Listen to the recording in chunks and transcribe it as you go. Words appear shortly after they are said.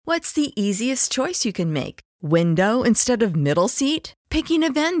What's the easiest choice you can make? Window instead of middle seat? Picking a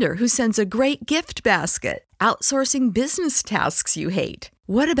vendor who sends a great gift basket? Outsourcing business tasks you hate?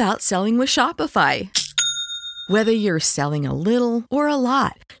 What about selling with Shopify? Whether you're selling a little or a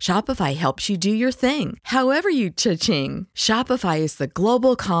lot, Shopify helps you do your thing, however you cha-ching. Shopify is the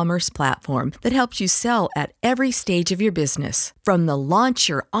global commerce platform that helps you sell at every stage of your business. From the launch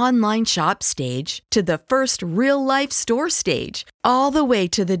your online shop stage to the first real-life store stage, all the way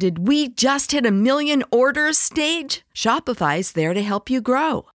to the did we just hit a million orders stage. Shopify's there to help you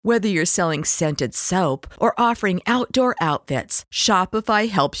grow. Whether you're selling scented soap or offering outdoor outfits, Shopify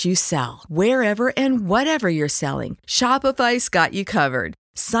helps you sell. Wherever and whatever you're selling, Shopify's got you covered.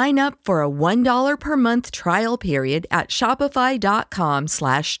 Sign up for a $1 per month trial period at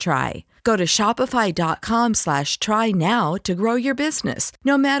shopify.com/try. Go to shopify.com/try now to grow your business,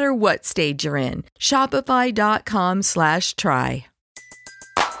 no matter what stage you're in. Shopify.com/try.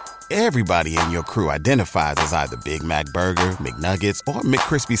 Everybody in your crew identifies as either Big Mac Burger, McNuggets, or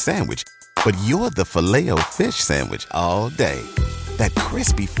McCrispy Sandwich. But you're the Filet-O-Fish Sandwich all day. That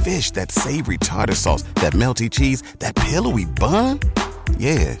crispy fish, that savory tartar sauce, that melty cheese, that pillowy bun.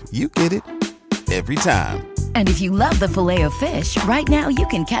 Yeah, you get it. Every time. And if you love the Filet-O-Fish, right now you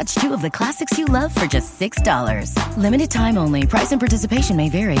can catch two of the classics you love for just $6. Limited time only. Price and participation may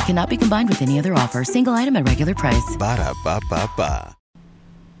vary. Cannot be combined with any other offer. Single item at regular price. Ba-da-ba-ba-ba.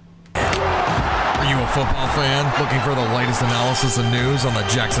 Are you a football fan looking for the latest analysis and news on the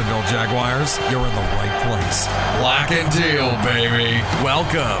Jacksonville Jaguars? You're in the right place. Black and teal, baby.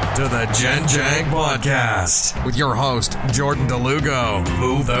 Welcome to the GenJag podcast with your host, Jordan DeLugo.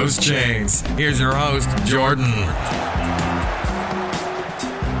 Move those chains. Here's your host, Jordan.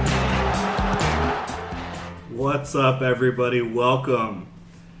 What's up, everybody? Welcome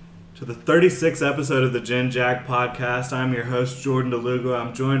to the 36th episode of the GenJag podcast. I'm your host, Jordan DeLugo.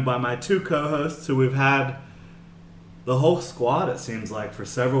 I'm joined by my two co-hosts who we've had the whole squad, it seems like, for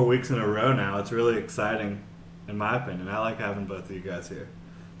several weeks in a row now. It's really exciting, in my opinion. I like having both of you guys here.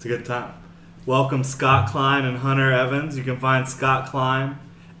 It's a good time. Welcome Scott Klein and Hunter Evans. You can find Scott Klein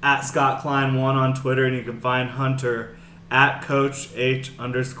at ScottKlein1 on Twitter, and you can find Hunter at Coach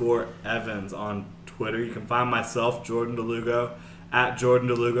H_Evans on Twitter. You can find myself, Jordan DeLugo, at Jordan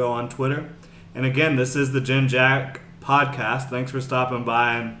DeLugo on Twitter. And again, this is the GenJag podcast. Thanks for stopping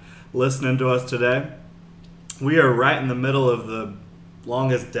by and listening to us today. We are right in the middle of the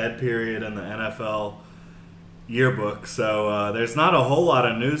longest dead period in the NFL yearbook. So there's not a whole lot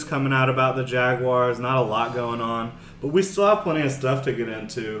of news coming out about the Jaguars, not a lot going on. But we still have plenty of stuff to get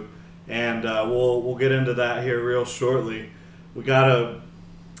into. And we'll get into that here real shortly. We got to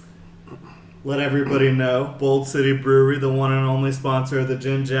let everybody know, Bold City Brewery, the one and only sponsor of the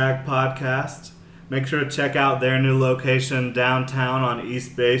GenJag podcast. Make sure to check out their new location downtown on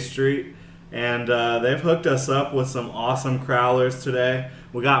East Bay Street. And they've hooked us up with some awesome crowlers today.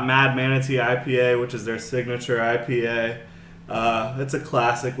 We got Mad Manatee IPA, which is their signature IPA. It's a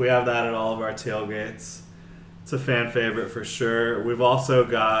classic. We have that at all of our tailgates. It's a fan favorite for sure. We've also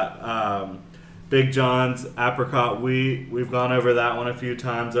got Big John's Apricot Wheat. We've gone over that one a few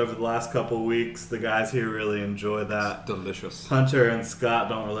times over the last couple of weeks. The guys here really enjoy that. It's delicious. Hunter and Scott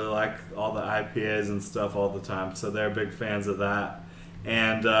don't really like all the IPAs and stuff all the time, so they're big fans of that.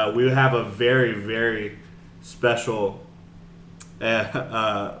 And we have a very, very special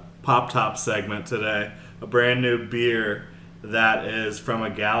Pop Top segment today. A brand new beer that is from a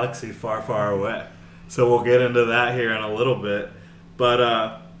galaxy far, far away. So we'll get into that here in a little bit.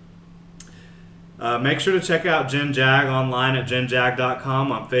 But make sure to check out GenJag online at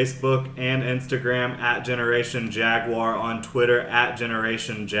genjag.com, on Facebook and Instagram at Generation Jaguar, on Twitter at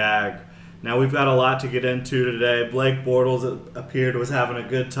Generation Jag. Now we've got a lot to get into today. Blake Bortles, it appeared, was having a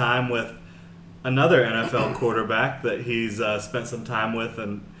good time with another NFL quarterback that he's spent some time with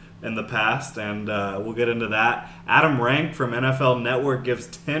in the past, and we'll get into that. Adam Rank from NFL Network gives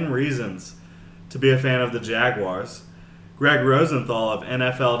 10 reasons to be a fan of the Jaguars. Greg Rosenthal of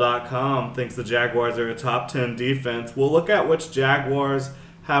NFL.com thinks the Jaguars are a top 10 defense. We'll look at which Jaguars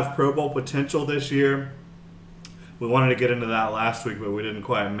have Pro Bowl potential this year. We wanted to get into that last week, but we didn't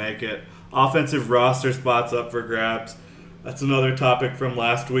quite make it. Offensive roster spots up for grabs. That's another topic from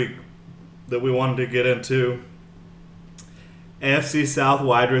last week that we wanted to get into. AFC South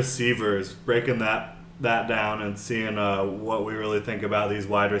wide receivers, breaking that down and seeing what we really think about these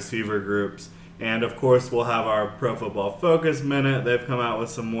wide receiver groups. And, of course, we'll have our Pro Football Focus Minute. They've come out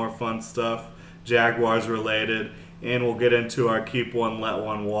with some more fun stuff, Jaguars-related. And we'll get into our Keep One, Let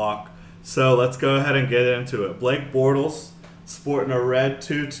One Walk. So let's go ahead and get into it. Blake Bortles, sporting a red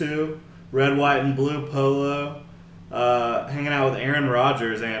tutu, red, white, and blue polo, hanging out with Aaron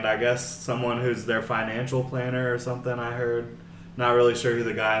Rodgers and I guess someone who's their financial planner or something, I heard. Not really sure who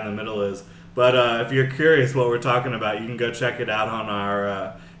the guy in the middle is. But if you're curious what we're talking about, you can go check it out on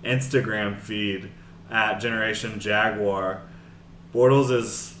our Instagram feed at Generation Jaguar. Bortles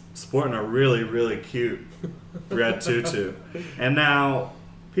is sporting a really, really cute red tutu. And now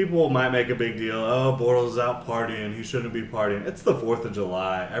people might make a big deal. Oh, Bortles is out partying. He shouldn't be partying. It's the 4th of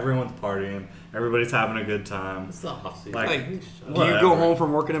July. Everyone's partying. Everybody's having a good time. It's the off-season. Like, do you go home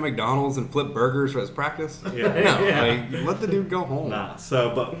from working at McDonald's and flip burgers as practice? Yeah. No, Yeah. like, let the dude go home. Nah.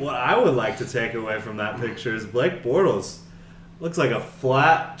 So, but what I would like to take away from that picture is Blake Bortles looks like a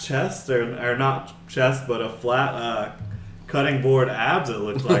flat chest, or not chest, but a flat cutting board abs, it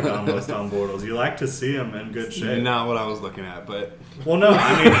looked like almost on Bortles. You like to see him in good shape. Not what I was looking at, but... Well, no,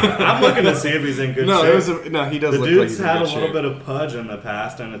 I mean, I'm looking to see if he's in good shape. He does the look like dude's he's in had good a little shape. bit of pudge in the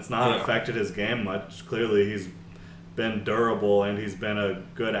past, and it's not affected his game much. Clearly, he's been durable, and he's been a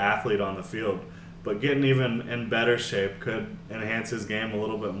good athlete on the field. But getting even in better shape could enhance his game a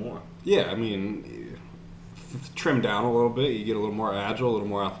little bit more. Yeah, I mean, trim down a little bit, you get a little more agile, a little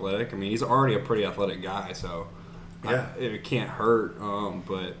more athletic. I mean, he's already a pretty athletic guy, so it can't hurt.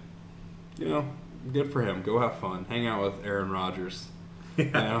 But, you know, good for him. Go have fun. Hang out with Aaron Rodgers. Yeah.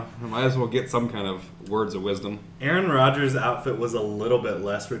 You know, might as well get some kind of words of wisdom. Aaron Rodgers' outfit was a little bit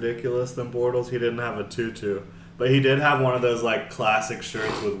less ridiculous than Bortles. He didn't have a tutu, but he did have one of those like classic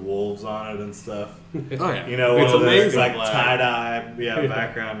shirts with wolves on it and stuff. Oh yeah, You know, one it's of those amazing. like tie dye,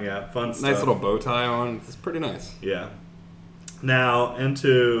 background, fun stuff. Nice little bow tie on. It's pretty nice. Yeah. Now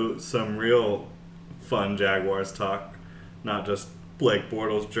into some real fun Jaguars talk, not just Blake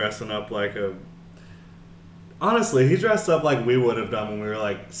Bortles dressing up like a. Honestly, he dressed up like we would have done when we were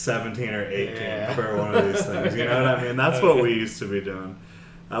like 17 or 18 for one of these things. You know what I mean? That's what we used to be doing.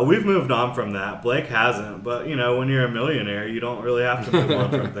 We've moved on from that. Blake hasn't, but you know, when you're a millionaire, you don't really have to move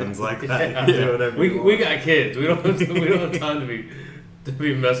on from things like that. You can do whatever you want. We got kids. We don't have time to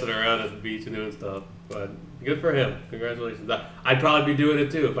be messing around at the beach and doing stuff. But good for him. Congratulations. I'd probably be doing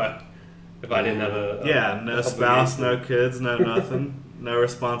it too if I didn't have a no spouse, no kids, no nothing, no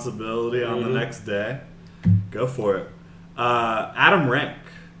responsibility on the next day. Go for it. Adam Rank.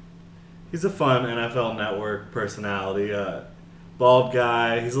 He's a fun NFL Network personality. Bald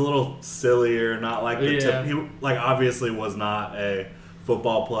guy. He's a little sillier, not like the tip. He obviously was not a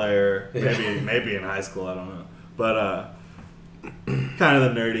football player. Maybe in high school, I don't know. But kind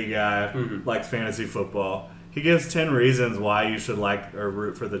of the nerdy guy, likes fantasy football. He gives 10 reasons why you should like or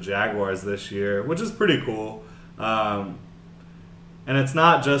root for the Jaguars this year, which is pretty cool. And it's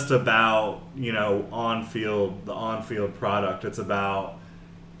not just about, you know, the on-field product. It's about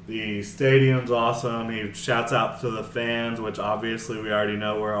the stadium's awesome. He shouts out to the fans, which obviously we already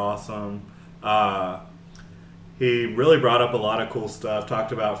know we're awesome. He really brought up a lot of cool stuff.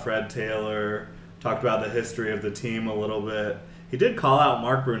 Talked about Fred Taylor. Talked about the history of the team a little bit. He did call out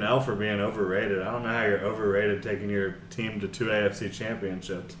Mark Brunell for being overrated. I don't know how you're overrated taking your team to 2 AFC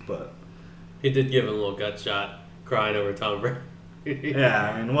championships, but... He did give him a little gut shot crying over Tom Brady.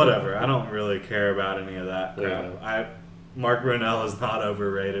 Yeah, I mean, whatever. I don't really care about any of that crap. Yeah. Mark Brunell is not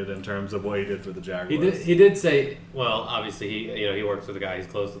overrated in terms of what he did for the Jaguars. He did say, well, obviously he works with a guy. He's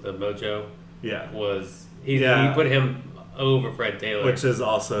close with the Mojo. Yeah. He put him over Fred Taylor, Which is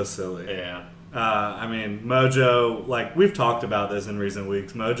also silly. Yeah. I mean, Mojo, like we've talked about this in recent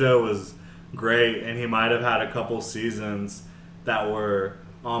weeks. Mojo was great, and he might have had a couple seasons that were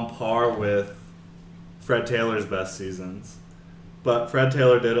on par with Fred Taylor's best seasons. But Fred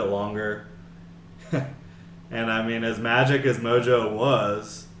Taylor did it longer. And I mean, as magic as Mojo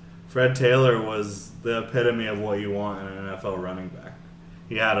was, Fred Taylor was the epitome of what you want in an NFL running back.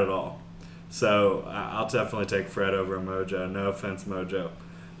 He had it all. So I'll definitely take Fred over Mojo. No offense, Mojo.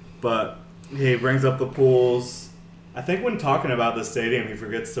 But he brings up the pools. I think when talking about the stadium, he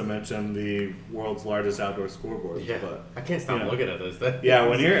forgets to mention the world's largest outdoor scoreboard. Yeah, but, I can't stop looking at those things. Yeah,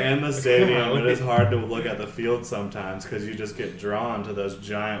 when you're in the stadium, it is hard to look at the field sometimes because you just get drawn to those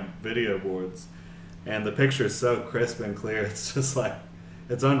giant video boards. And the picture is so crisp and clear. It's just like,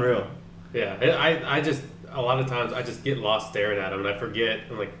 it's unreal. Yeah, I just, a lot of times, I just get lost staring at them and I forget.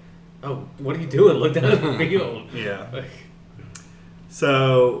 I'm like, oh, what are you doing? Look down at the field. Yeah.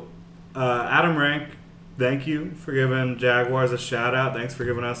 So, Adam Rank, thank you for giving Jaguars a shout-out. Thanks for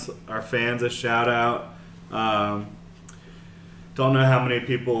giving us, our fans, a shout-out. Don't know how many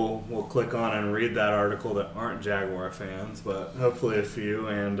people will click on and read that article that aren't Jaguar fans, but hopefully a few.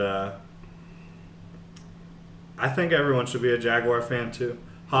 And I think everyone should be a Jaguar fan, too.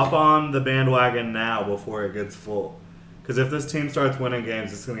 Hop on the bandwagon now before it gets full. Because if this team starts winning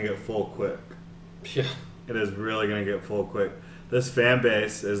games, it's going to get full quick. Yeah. It is really going to get full quick. This fan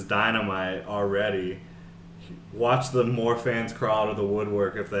base is dynamite already. Watch the more fans crawl out of the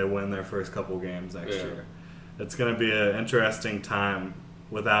woodwork if they win their first couple games next year. It's going to be an interesting time,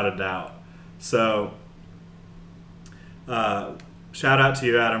 without a doubt. So, shout out to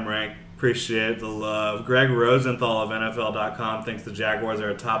you, Adam Rank. Appreciate the love. Greg Rosenthal of NFL.com thinks the Jaguars are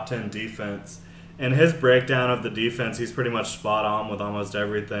a top 10 defense. In his breakdown of the defense, he's pretty much spot on with almost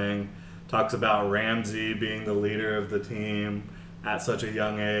everything. Talks about Ramsey being the leader of the team at such a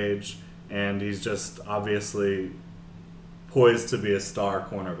young age, and he's just obviously poised to be a star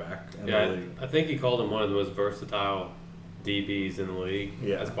cornerback in the league. I think he called him one of the most versatile DBs in the league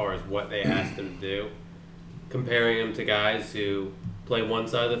as far as what they asked him to do. Comparing him to guys who play one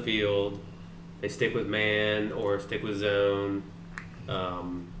side of the field, they stick with man or stick with zone.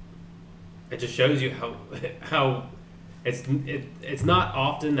 It just shows you how it's not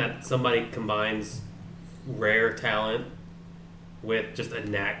often that somebody combines rare talent with just a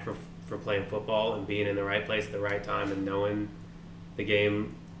knack for playing football and being in the right place at the right time and knowing the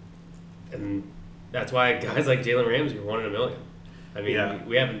game. And that's why guys like Jalen Ramsey are 1 in a million. I mean,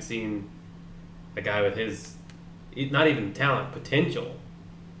 we haven't seen a guy with his, not even talent, potential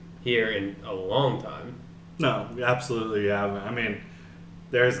here in a long time. No, absolutely you haven't. I mean,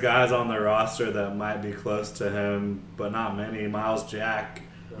 there's guys on the roster that might be close to him, but not many. Miles Jack,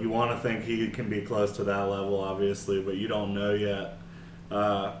 you want to think he can be close to that level, obviously, but you don't know yet.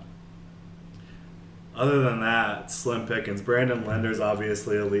 Other than that, slim pickings. Brandon Linder's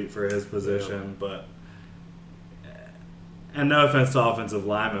obviously elite for his position, but and no offense to offensive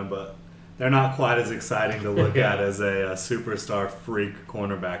linemen, but they're not quite as exciting to look at as a superstar freak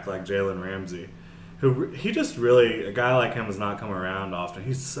cornerback like Jalen Ramsey. He just really, a guy like him has not come around often.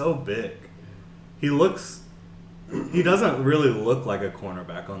 He's so big. He doesn't really look like a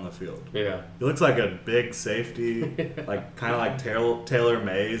cornerback on the field. Yeah. He looks like a big safety, like kind of like Taylor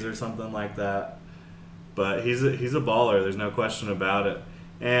Mays or something like that. But he's a baller. There's no question about it.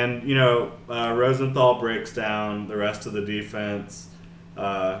 And, Rosenthal breaks down the rest of the defense,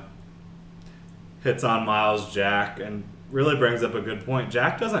 hits on Miles Jack, and really brings up a good point.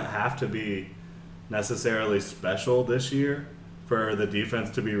 Jack doesn't have to be necessarily special this year for the defense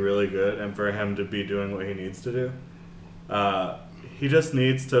to be really good and for him to be doing what he needs to do. He just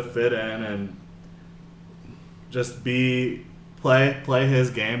needs to fit in and just play his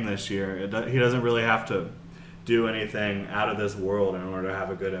game this year. He doesn't really have to do anything out of this world in order to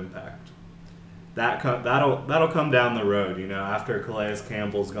have a good impact. That'll come down the road. After Calais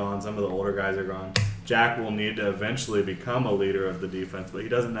Campbell's gone, some of the older guys are gone. Jack will need to eventually become a leader of the defense, but he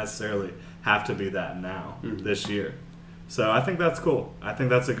doesn't necessarily have to be that now, this year. So I think that's cool. I think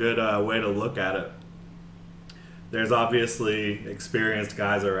that's a good way to look at it. There's obviously experienced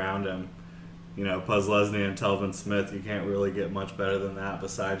guys around him. Puz Lesney and Telvin Smith, you can't really get much better than that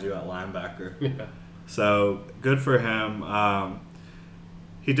beside you at linebacker. Yeah. So good for him.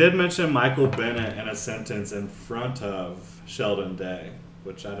 He did mention Michael Bennett in a sentence in front of Sheldon Day,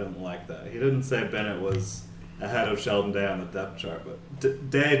 which I didn't like that. He didn't say Bennett was ahead of Sheldon Day on the depth chart, but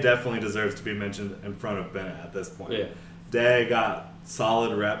Day definitely deserves to be mentioned in front of Bennett at this point. Yeah. Day got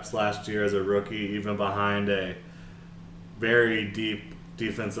solid reps last year as a rookie, even behind a very deep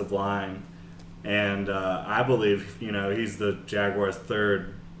defensive line. And I believe, he's the Jaguars'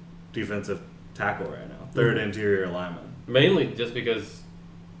 third defensive tackle right now, third interior lineman. Mainly just because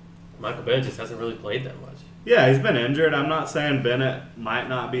Michael Bennett just hasn't really played that much. Yeah, he's been injured. I'm not saying Bennett might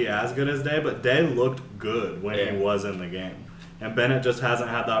not be as good as Day, but Day looked good when he was in the game. And Bennett just hasn't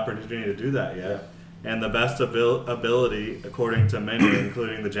had the opportunity to do that yet. Yeah. And the best ability, according to many,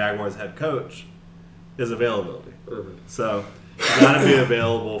 including the Jaguars head coach, is availability. Perfect. So it's got to be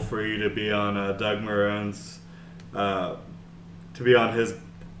available for you to be on Doug Marone's, to be on his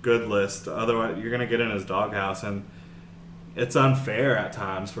good list. Otherwise, you're going to get in his doghouse, and it's unfair at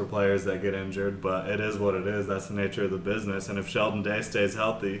times for players that get injured, but it is what it is. That's the nature of the business. And if Sheldon Day stays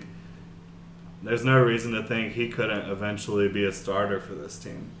healthy, there's no reason to think he couldn't eventually be a starter for this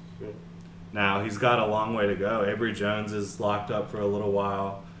team. Good. Now, he's got a long way to go. Avery Jones is locked up for a little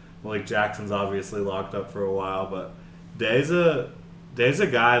while. Malik Jackson's obviously locked up for a while, but Day's a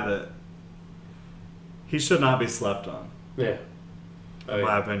guy that he should not be slept on. Yeah. In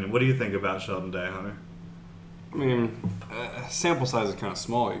my opinion. What do you think about Sheldon Day, Hunter? I mean, sample size is kind of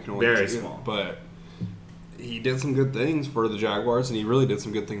small. You can only very small, but he did some good things for the Jaguars, and he really did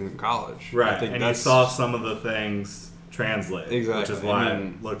some good things in college. Right, I think and you saw some of the things translate, exactly, which is why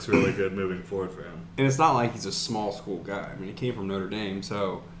it looks really good moving forward for him. And it's not like he's a small school guy. I mean, he came from Notre Dame,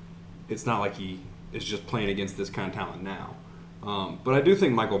 so it's not like he is just playing against this kind of talent now. But I do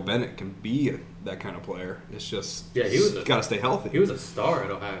think Michael Bennett can be that kind of player. It's just he was got to stay healthy. He was a star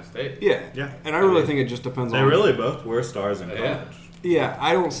at Ohio State. Yeah. And I really think it just depends on. They really both were stars in college. Yeah,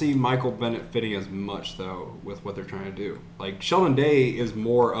 I don't see Michael Bennett fitting as much, though, with what they're trying to do. Like, Sheldon Day is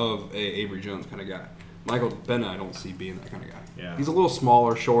more of a Avery Jones kind of guy. Michael Bennett, I don't see being that kind of guy. Yeah. He's a little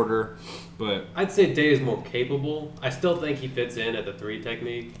smaller, shorter, but... I'd say Day is more capable. I still think he fits in at the 3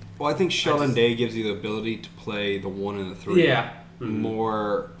 technique. Well, I think Sheldon Day gives you the ability to play the 1 and the 3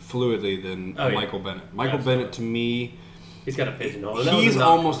 more fluidly than Michael Bennett. Michael Bennett, to me... He's got a pigeonhole. He's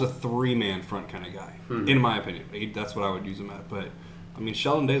almost a 3-man front kind of guy, in my opinion. That's what I would use him at, but... I mean,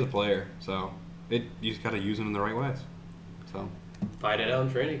 Sheldon Day's a player, so you just got to use him in the right ways. So fight it out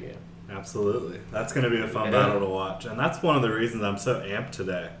in training camp. Absolutely. That's going to be a fun battle to watch. And that's one of the reasons I'm so amped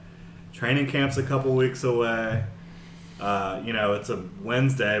today. Training camp's a couple weeks away. It's a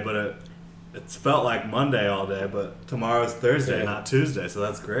Wednesday, but it's felt like Monday all day, but tomorrow's Thursday, not Tuesday, so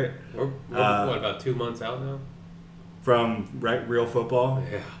that's great. We're about 2 months out now? From real football?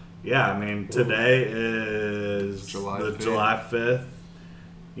 Yeah. Yeah, I mean, today is July 5th.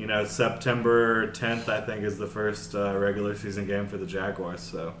 September 10th, I think, is the first regular season game for the Jaguars,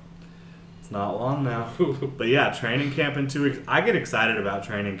 so it's not long now. But yeah, training camp in 2 weeks. I get excited about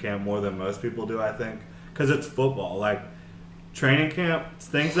training camp more than most people do, I think, because it's football. Like, training camp,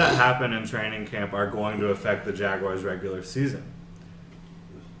 things that happen in training camp are going to affect the Jaguars' regular season.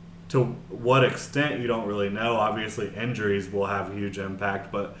 To what extent, you don't really know. Obviously, injuries will have a huge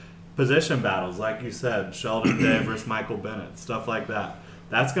impact, but position battles, like you said, Sheldon Day versus Michael Bennett, stuff like that.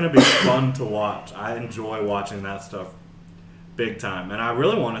 That's going to be fun to watch. I enjoy watching that stuff big time. And I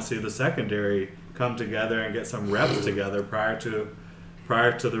really want to see the secondary come together and get some reps together prior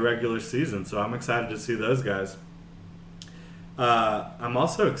to the regular season. So I'm excited to see those guys. I'm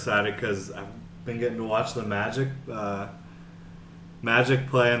also excited because I've been getting to watch the Magic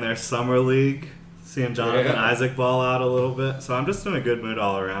play in their summer league. Seeing Jonathan Isaac ball out a little bit. So I'm just in a good mood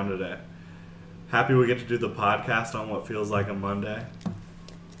all around today. Happy we get to do the podcast on what feels like a Monday.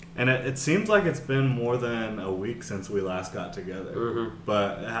 And it seems like it's been more than a week since we last got together.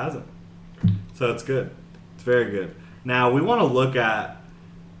 But it hasn't. So it's good. It's very good. Now, we want to look at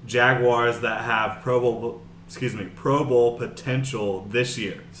Jaguars that have Pro Bowl potential this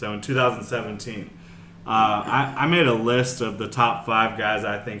year. So in 2017. I made a list of the top 5 guys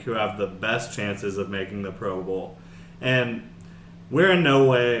I think who have the best chances of making the Pro Bowl. And we're in no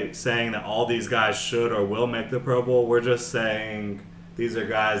way saying that all these guys should or will make the Pro Bowl. We're just saying these are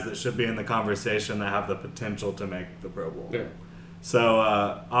guys that should be in the conversation that have the potential to make the Pro Bowl. Yeah. So,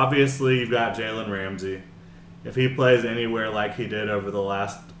 obviously, you've got Jalen Ramsey. If he plays anywhere like he did over the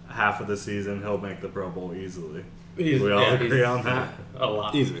last half of the season, he'll make the Pro Bowl easily. We all agree on that? A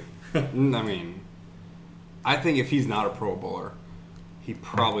lot. Easily. I mean... I think if he's not a Pro Bowler, he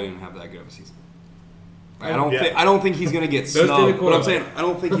probably didn't have that good of a season. I don't think he's going to get snubbed. But I'm saying I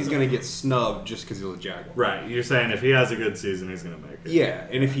don't think he's going to get snubbed just because he's a Jaguar. Right. You're saying if he has a good season, he's going to make it. Yeah,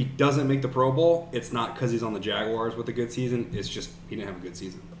 and if he doesn't make the Pro Bowl, it's not because he's on the Jaguars with a good season. It's just he didn't have a good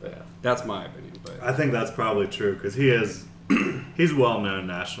season. Yeah. That's my opinion. But I think that's probably true because he's well known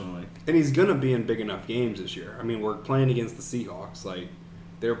nationally, and he's going to be in big enough games this year. I mean, we're playing against the Seahawks,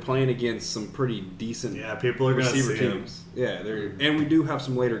 they're playing against some pretty decent people are going to see teams. Yeah, and we do have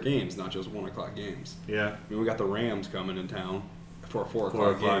some later games, not just 1 o'clock games. Yeah. I mean, we got the Rams coming in town for a 4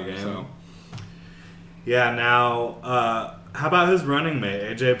 o'clock game. So. Yeah, now, how about his running mate,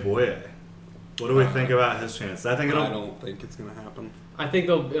 A.J. Boye? What do we think about his chance? I don't think it's going to happen. I think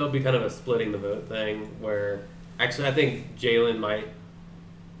it'll be kind of a splitting the vote thing where, actually, I think Jalen might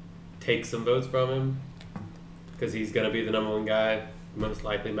take some votes from him because he's going to be the number 1 guy. Most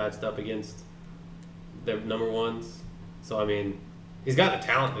likely matched up against the number 1s. So, I mean, he's got the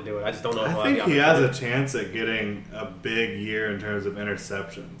talent to do it. I just don't know if I think he has a chance at getting a big year in terms of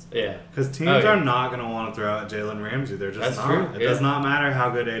interceptions. Yeah. Because teams are not going to want to throw at Jalen Ramsey. They're just not. True. It does not matter how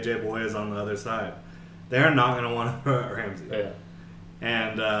good A.J. Boye is on the other side. They're not going to want to throw at Ramsey. Yeah.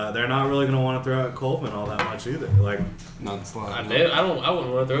 And they're not really going to want to throw at Coleman all that much either. Not slide. I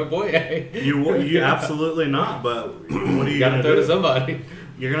wouldn't want to throw a Boye. You absolutely not. But what are you got to throw do? to somebody?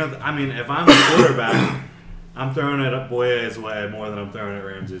 You're gonna. I mean, if I'm a quarterback, I'm throwing it up Boye's way more than I'm throwing it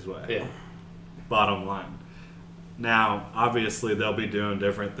Ramsey's way. Yeah. Bottom line. Now, obviously, they'll be doing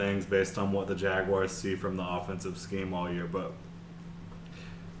different things based on what the Jaguars see from the offensive scheme all year, but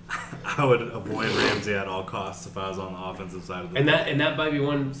I would avoid Ramsey at all costs if I was on the offensive side of the ball. And that might be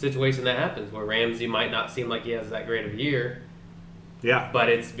one situation that happens where Ramsey might not seem like he has that great of a year. Yeah. But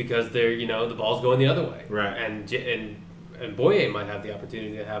it's because they're the ball's going the other way. Right. And Boye might have the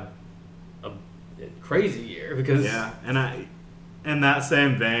opportunity to have a crazy year because in that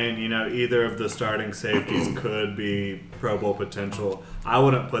same vein, either of the starting safeties could be Pro Bowl potential. I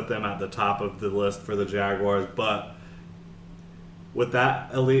wouldn't put them at the top of the list for the Jaguars, but with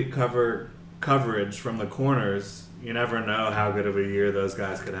that elite coverage from the corners, you never know how good of a year those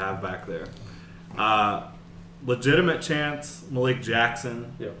guys could have back there. Legitimate chance, Malik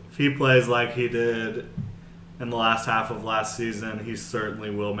Jackson. Yep. If he plays like he did in the last half of last season, he certainly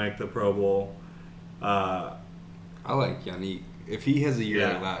will make the Pro Bowl. I like Yannick. If he has a year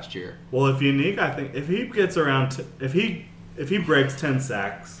like last year. Well, if Yannick, I think if he gets around, if he breaks 10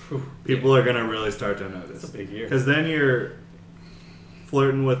 sacks, people are going to really start to notice. That's a big year. Because then you're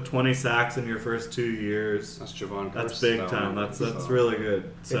flirting with 20 sacks in your first 2 years. That's Javon. That's big time. That's really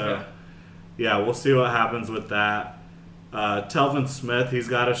good. So, we'll see what happens with that. Telvin Smith, he's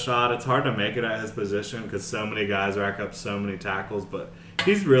got a shot. It's hard to make it at his position because so many guys rack up so many tackles, but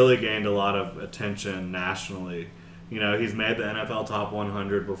he's really gained a lot of attention nationally. He's made the NFL Top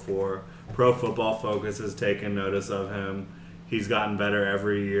 100 before. Pro Football Focus has taken notice of him. He's gotten better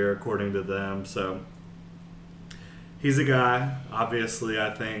every year, according to them. So he's a guy, obviously,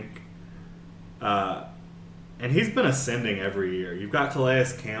 I think. And he's been ascending every year. You've got Calais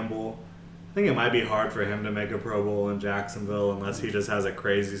Campbell. I think it might be hard for him to make a Pro Bowl in Jacksonville unless he just has a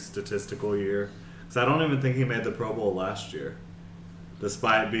crazy statistical year. Because I don't even think he made the Pro Bowl last year,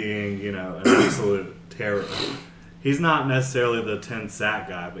 despite being, an absolute terror. He's not necessarily the 10 sack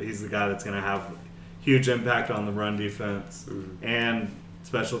guy, but he's the guy that's going to have huge impact on the run defense and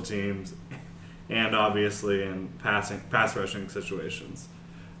special teams, and obviously in pass rushing situations.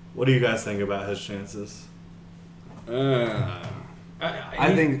 What do you guys think about his chances?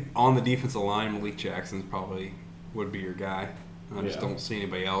 I think on the defensive line, Malik Jackson probably would be your guy. I just don't see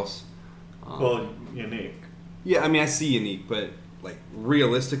anybody else. Unique. Yeah, I mean, I see Unique, but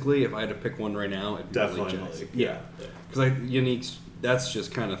realistically, if I had to pick one right now, it'd be definitely Malik Jackson. Yeah. Because Unique's, that's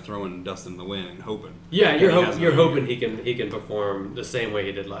just kind of throwing dust in the wind and hoping. Yeah, you're hoping he can perform the same way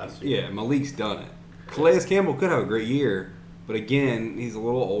he did last year. Yeah, Malik's done it. Calais Campbell could have a great year, but again, he's a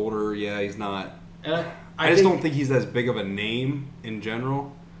little older. Yeah, he's not. And I just don't think he's as big of a name in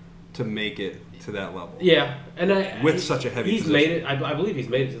general to make it to that level. Yeah, and with such a heavy he's position. made it. I believe he's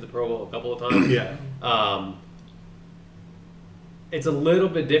made it to the Pro Bowl a couple of times. Yeah. It's a little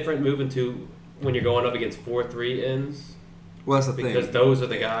bit different moving to when you're going up against 4-3 ends. Well, that's the thing. Because those are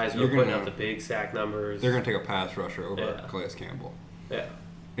the guys who are putting up the big sack numbers. They're going to take a pass rusher over Calais Campbell. Yeah.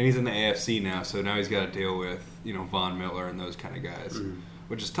 And he's in the AFC now, so now he's got to deal with, Von Miller and those kind of guys,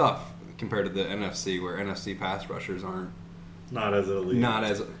 which is tough compared to the NFC, where NFC pass rushers aren't. Not as elite.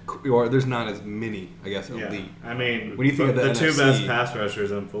 Or there's not as many, I guess, elite. Yeah. I mean, when you think of the NFC, two best pass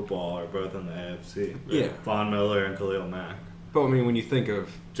rushers in football are both in the AFC. Yeah. Von Miller and Khalil Mack. But, I mean, when you think of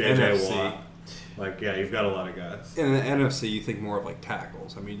J.J. NFC, Watt, you've got a lot of guys. In the NFC, you think more of,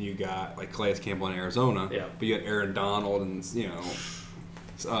 tackles. I mean, you got, Calais Campbell in Arizona, but you got Aaron Donald and,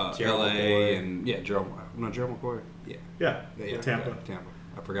 L.A. and, Gerald McCoy. Yeah, Tampa.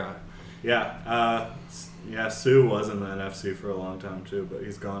 I forgot. Yeah. Sue was in the NFC for a long time, too, but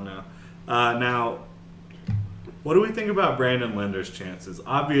he's gone now. Now, what do we think about Brandon Linder's chances?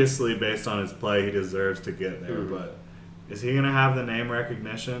 Obviously, based on his play, he deserves to get there, but is he going to have the name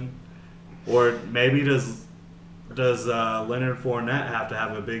recognition? Or maybe does Leonard Fournette have to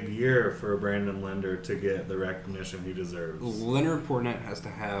have a big year for Brandon Linder to get the recognition he deserves? Leonard Fournette has to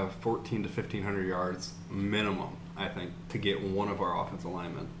have 1,400 to 1,500 yards minimum, I think, to get one of our offensive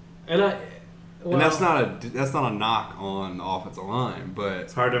linemen. And that's not a knock on the offensive line, but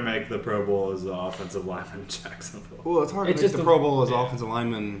it's hard to make the Pro Bowl as an offensive lineman in Jacksonville. Well, it's hard to make the Pro Bowl as offensive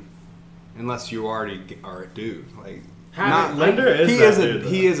lineman unless you already are a dude. Linder is dude.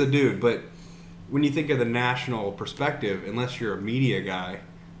 He is a dude, but when you think of the national perspective, unless you're a media guy,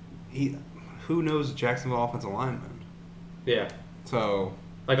 who knows Jacksonville offensive lineman? Yeah. So,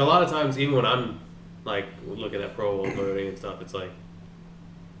 a lot of times, even when I'm looking at Pro Bowl voting and stuff, it's like,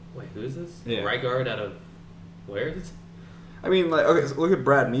 wait, who is this? Yeah. Right guard out of where is it? I mean, okay, so look at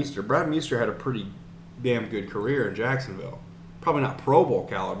Brad Meester. Brad Meester had a pretty damn good career in Jacksonville. Probably not Pro Bowl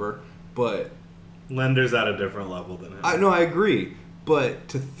caliber, but Linder's at a different level than him. I agree. But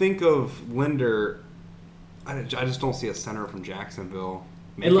to think of Linder, I just don't see a center from Jacksonville.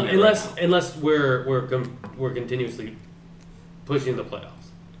 Unless we're continuously pushing the playoffs.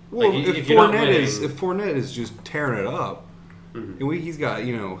 Well, if Fournette is just tearing it up, and he's got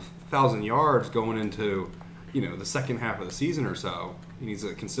 1,000 yards going into the second half of the season or so, and he's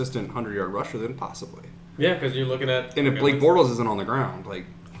a consistent 100-yard rusher, then possibly. Yeah, because you're looking at. And if Blake Bortles isn't on the ground,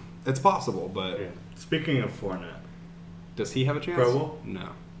 it's possible. But speaking of Fournette. Does he have a chance? Pro Bowl? No.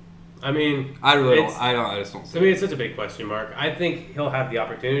 I mean, I just don't see to me, it's such a big question mark. I think he'll have the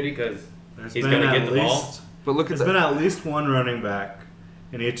opportunity because he's going to get the ball. But there's been at least one running back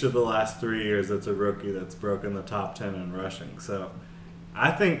in each of the last 3 years that's a rookie that's broken the top 10 in rushing. So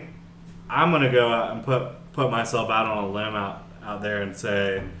I think I'm going to go out and put myself out on a limb out there and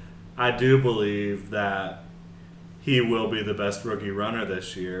say I do believe that he will be the best rookie runner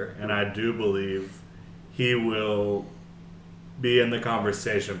this year, and I do believe he will be in the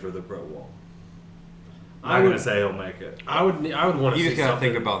conversation for the Pro Bowl. I'm not going to say he'll make it. I would want to see You just got to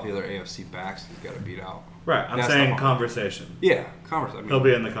something. think about the other AFC backs he's got to beat out. Right, I'm saying conversation. Yeah, conversation. He'll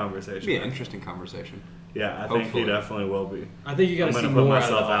be in the conversation. Be an interesting conversation. Yeah, I think he definitely will be. I think you got to see I'm going to put more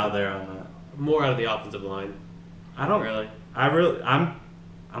myself out there on that. More out of the offensive line. I don't really.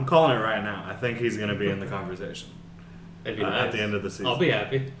 I'm calling it right now. I think he's going to be in the conversation. It'd be nice. At the end of the season. I'll be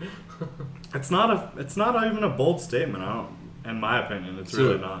happy. It's not even a bold statement. In my opinion, it's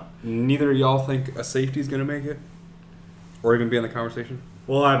really not. Neither of y'all think a safety's going to make it, or even be in the conversation.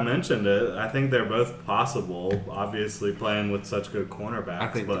 Well, I mentioned it. I think they're both possible. Obviously, playing with such good cornerbacks. I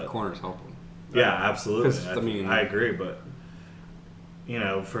think the corners help them. Yeah, absolutely. I I agree, but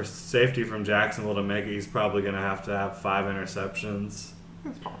for safety from Jacksonville to make it, he's probably going to have 5 interceptions.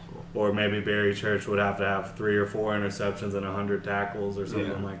 That's possible. Or maybe Barry Church would have to have 3 or 4 interceptions and 100 tackles or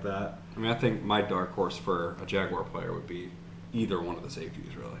something like that. I mean, I think my dark horse for a Jaguar player would be either one of the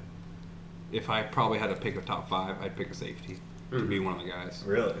safeties, really. If I probably had to pick a top 5, I'd pick a safety to be one of the guys.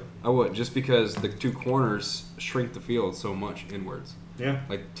 Really? I would, just because the two corners shrink the field so much inwards. Yeah.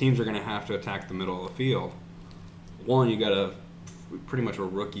 Like, teams are going to have to attack the middle of the field. One, you got pretty much a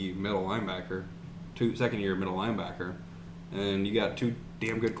rookie middle linebacker, second-year middle linebacker, and you got 2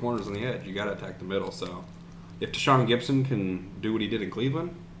 damn good corners on the edge. You got to attack the middle. So, if Deshaun Gibson can do what he did in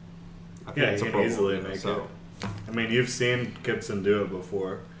Cleveland, I think it's a he Pro can Bowl easily game, make it. I mean, you've seen Gibson do it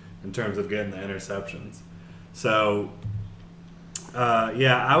before in terms of getting the interceptions. So,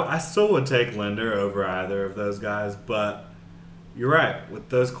 I still would take Linder over either of those guys, but you're right. With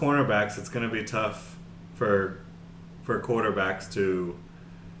those cornerbacks, it's going to be tough for quarterbacks to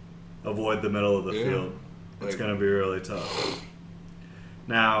avoid the middle of the field. It's going to be really tough.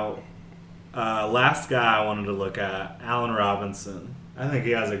 Now, last guy I wanted to look at, Allen Robinson. I think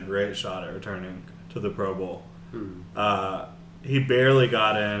he has a great shot at returning to the Pro Bowl. He barely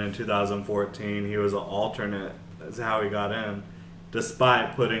got in 2014. He was an alternate. That's how he got in,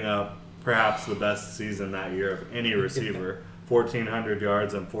 despite putting up perhaps the best season that year of any receiver, 1,400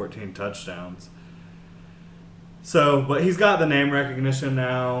 yards and 14 touchdowns. So, but he's got the name recognition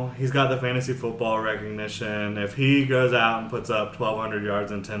now. He's got the fantasy football recognition. If he goes out and puts up 1,200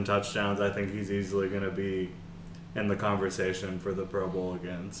 yards and 10 touchdowns, I think he's easily going to be in the conversation for the Pro Bowl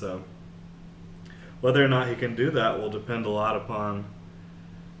again. So, whether or not he can do that will depend a lot upon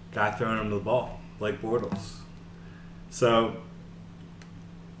guy throwing him the ball, like Bortles. So,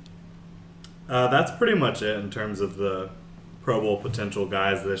 that's pretty much it in terms of the Pro Bowl potential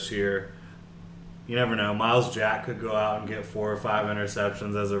guys this year. You never know. Miles Jack could go out and get 4 or 5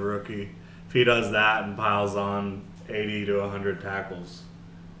 interceptions as a rookie. If he does that and piles on 80 to 100 tackles,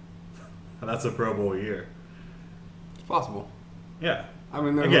 that's a Pro Bowl year. It's possible. Yeah. I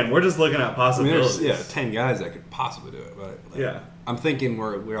mean, again, we're just looking at possibilities. There's 10 guys that could possibly do it, but I'm thinking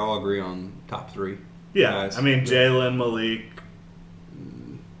we all agree on top 3. Yeah, guys. I mean, Jalen, Malik.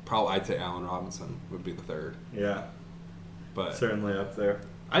 Probably I'd say Allen Robinson would be the third. Yeah, but certainly up there.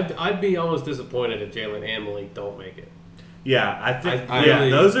 I'd be almost disappointed if Jalen and Malik don't make it. Yeah, I think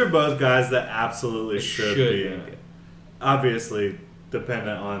really, those are both guys that absolutely should be in make it. Obviously,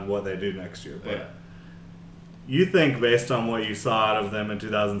 dependent on what they do next year. But Yeah. you think, based on what you saw out of them in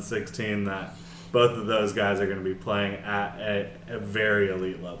 2016, that both of those guys are going to be playing at a very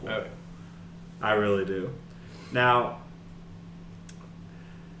elite level. Okay. I really do. Now,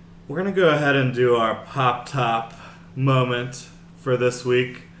 we're going to go ahead and do our Pop Top moment for this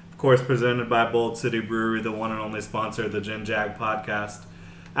week. Of course, presented by Bold City Brewery, the one and only sponsor of the GenJag podcast.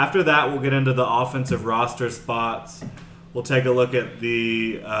 After that, we'll get into the offensive roster spots. We'll take a look at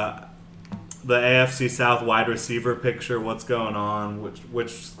the AFC South wide receiver picture, what's going on,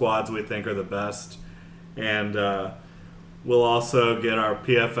 which squads we think are the best. And we'll also get our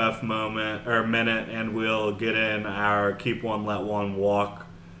PFF minute, and we'll get in our Keep One, Let One Walk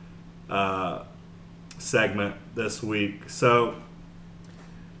segment this week. So,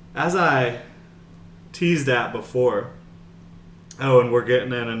 as I teased at before, and we're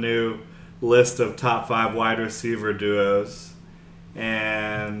getting in a new list of top 5 wide receiver duos.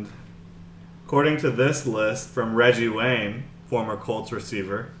 And according to this list from Reggie Wayne, former Colts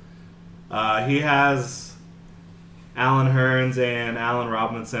receiver, he has Allen Hurns and Allen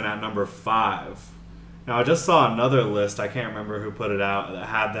Robinson at number 5. Now, I just saw another list, I can't remember who put it out, that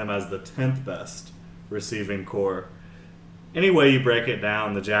had them as the 10th best receiving core. Any way you break it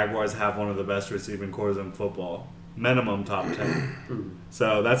down, the Jaguars have one of the best receiving cores in football. Minimum top 10.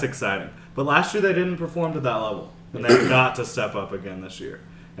 So that's exciting. But last year they didn't perform to that level. And they've got to step up again this year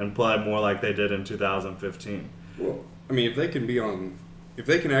and play more like they did in 2015. Well, I mean, if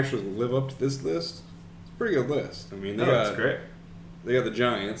they can actually live up to this list, it's a pretty good list. I mean, That's great. They got the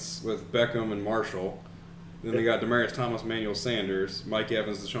Giants with Beckham and Marshall. Then they got Demaryius Thomas, Emmanuel Sanders, Mike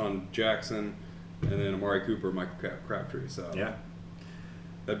Evans, Deshaun Jackson, and then Amari Cooper, Michael Crabtree. So Yeah.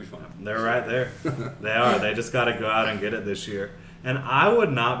 that'd be fun. They're right there. They are. They just got to go out and get it this year. And I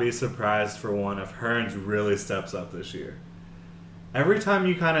would not be surprised, for one, if Hurns really steps up this year. Every time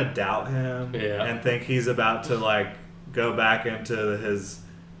you kind of doubt him and think he's about to, like, go back into his,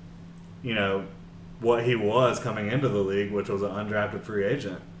 what he was coming into the league, which was an undrafted free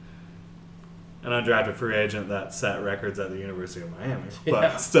agent. An undrafted free agent that set records at the University of Miami.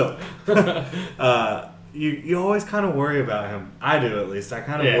 But still. You always kind of worry about him. I do, at least. I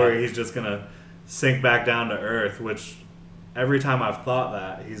kind of worry he's just going to sink back down to earth, which every time I've thought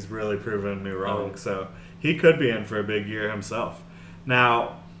that, he's really proven me wrong. So he could be in for a big year himself.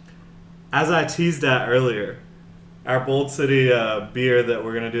 Now, as I teased at earlier, our Bold City beer that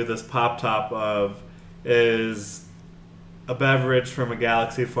we're going to do this pop top of is a beverage from a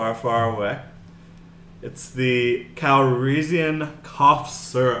galaxy far, far away. It's the Calrissian Cough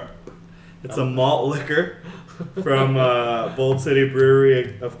Syrup. It's a malt liquor from Bold City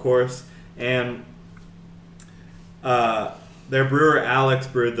Brewery, of course, and their brewer Alex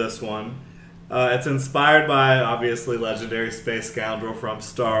brewed this one. It's inspired by, obviously, legendary space scoundrel from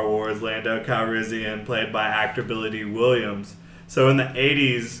Star Wars, Lando Calrissian, played by actor Billy D. Williams. So in the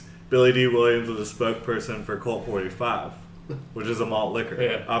 80s, Billy D. Williams was a spokesperson for Colt 45, which is a malt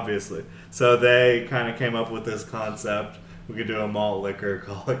liquor, obviously. So they kind of came up with this concept. We could do a malt liquor,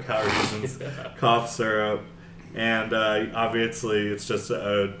 call it Calrissian's Cough Syrup. And obviously, it's just an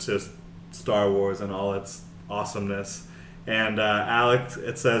ode to Star Wars and all its awesomeness. And Alex,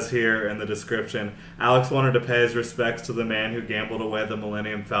 it says here in the description, Alex wanted to pay his respects to the man who gambled away the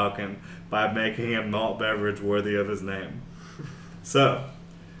Millennium Falcon by making a malt beverage worthy of his name. So,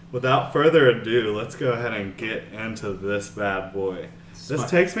 without further ado, let's go ahead and get into this bad boy. This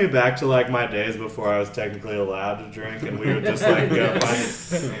takes me back to, like, my days before I was technically allowed to drink, and we would just, like, go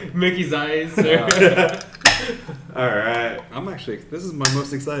find Mickey's Eyes. All right. This is my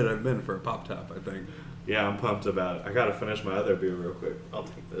most excited I've been for a pop top, I think. Yeah, I'm pumped about it. I gotta finish my other beer real quick. I'll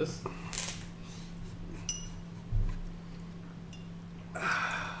take this.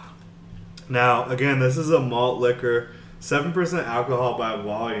 Now, again, this is a malt liquor, 7% alcohol by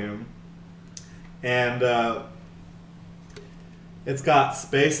volume, and it's got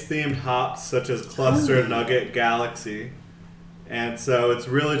space-themed hops such as Cluster, Nugget, Galaxy, and so it's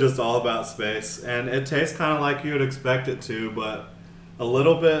really just all about space, and it tastes kind of like you would expect it to, but a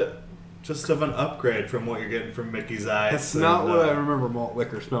little bit just of an upgrade from what you're getting from Mickey's Ice. That's not what I remember malt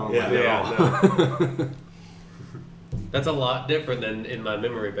liquor smelling like at all. No. That's a lot different than in my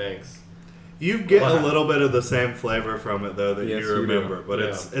memory banks. You get a little bit of the same flavor from it, though, that Yes, you remember, but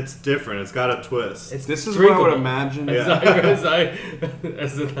it's different. It's got a twist. This is what I would imagine. As how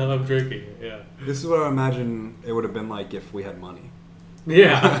I'm drinking. Yeah. This is what I would imagine it would have been like if we had money.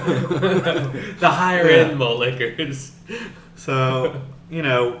 Yeah. The higher end malt liquors. So,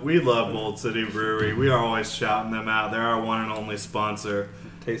 we love Bold City Brewery. We are always shouting them out. They're our one and only sponsor.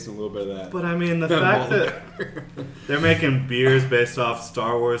 Tasting a little bit of that. But I mean, the fact that they're making beers based off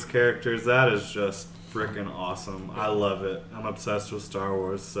Star Wars characters, that is just freaking awesome. I love it. I'm obsessed with Star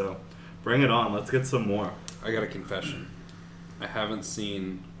Wars, so bring it on. Let's get some more. I got a confession. I haven't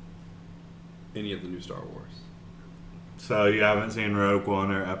seen any of the new Star Wars. So you haven't seen Rogue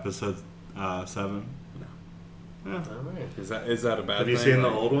One or Episode 7? No. Yeah. All right. Is that a bad thing? Have you seen the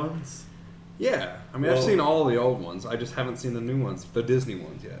old ones? Yeah. I mean, I've seen all the old ones. I just haven't seen the new ones, the Disney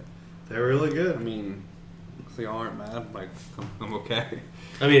ones yet. They're really good. I mean, so y'all aren't mad? Like, I'm okay.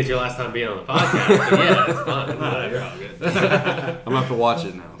 I mean, it's your last time being on the podcast, but yeah, it's fun. No, you're all good. I'm gonna have to watch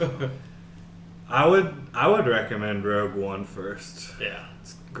it now. So. I would recommend Rogue One first. Yeah.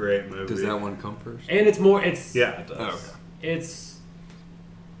 It's a great movie. Does that one come first? And it's more, Yeah, it does. Oh, okay.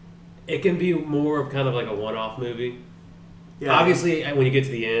 It can be more of kind of like a one-off movie. Yeah. Obviously, when you get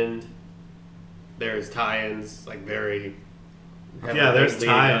to the end, there's tie-ins, like very... Yeah, there's leading up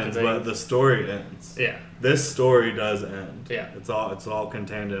to tie-ins, things. but the story ends. Yeah. This story does end. Yeah. It's all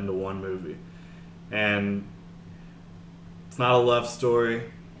contained into one movie. And it's not a love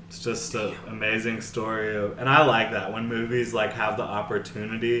story. It's just an amazing story. And I like that when movies like have the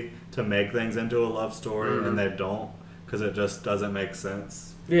opportunity to make things into a love story and they don't, because it just doesn't make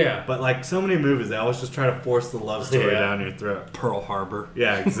sense. Yeah. But like so many movies, they always just try to force the love story down your throat. Pearl Harbor.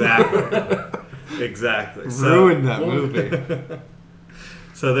 Yeah, exactly. Exactly. Ruined that movie.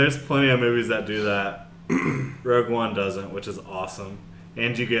 So there's plenty of movies that do that. Rogue One doesn't, which is awesome.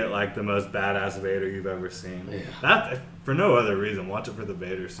 And you get like the most badass Vader you've ever seen. Yeah. That, for no other reason, watch it for the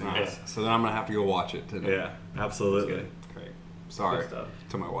Vader scenes. Nice. So then I'm gonna have to go watch it today. Yeah, absolutely. Great. Sorry Good stuff.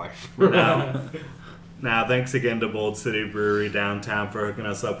 to my wife. Now, thanks again to Bold City Brewery downtown for hooking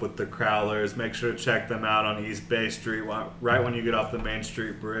us up with the Crowlers. Make sure to check them out on East Bay Street, right when you get off the Main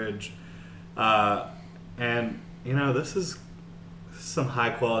Street Bridge. And you know, this is some high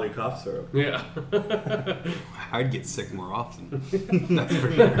quality cough syrup. Yeah. I'd get sick more often. That's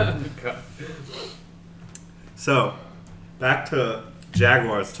for sure. So, back to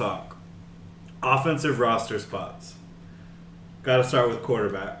Jaguars talk. Offensive roster spots. Got to start with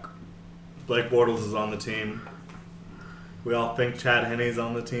quarterback. Blake Bortles is on the team. We all think Chad Henne's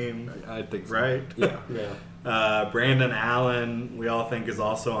on the team. I think so. Right? Yeah. Yeah. Brandon Allen, we all think is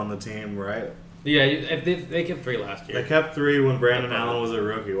also on the team, right? Yeah, if they kept 3 last year. They kept 3 when Brandon Allen was a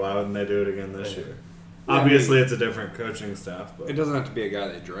rookie. Why wouldn't they do it again this year? Obviously, it's a different coaching staff. But It doesn't have to be a guy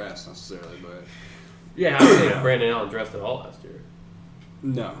they dress necessarily, but Yeah, I don't think Brandon Allen dressed at all last year.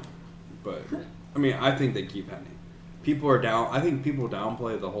 no. But I mean, I think they keep Henne. People are down. I think people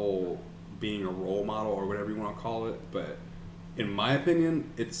downplay the whole being a role model or whatever you want to call it. But in my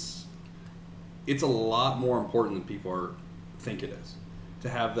opinion, it's a lot more important than people think it is to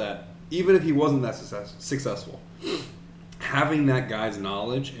have that. Even if he wasn't that successful, having that guy's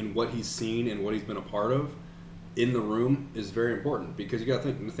knowledge and what he's seen and what he's been a part of in the room is very important, because you got to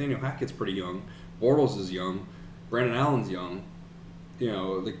think Nathaniel Hackett's pretty young, Bortles is young, Brandon Allen's young. You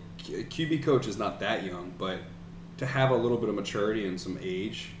know, the QB coach is not that young, but to have a little bit of maturity and some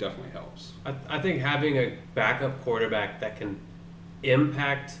age definitely helps. I think having a backup quarterback that can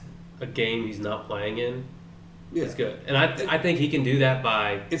impact a game he's not playing in is good. And I think he can do that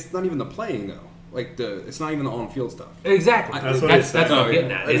by... It's not even the playing, though. Like, it's not even the on-field stuff. Exactly. That's That's what I'm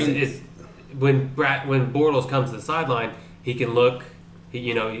getting at. Is when Bortles comes to the sideline, he can look...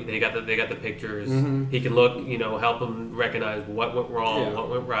 they got the pictures. Mm-hmm. He can look, help them recognize what went wrong, what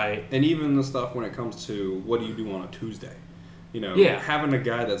went right. And even the stuff when it comes to what do you do on a Tuesday. Having a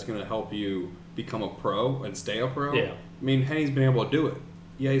guy that's going to help you become a pro and stay a pro. Yeah. I mean, Henne's been able to do it.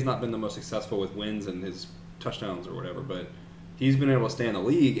 Yeah, he's not been the most successful with wins and his touchdowns or whatever, but he's been able to stay in the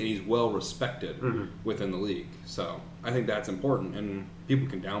league and he's well respected within the league. So I think that's important, and people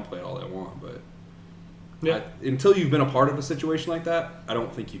can downplay it all they want, but until you've been a part of a situation like that, I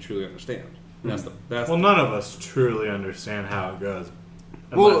don't think you truly understand. And none of us truly understand how it goes.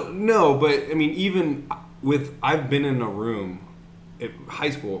 Well, no, but I mean, even with I've been in a room, high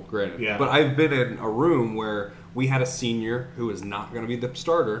school, granted, but I've been in a room where we had a senior who was not going to be the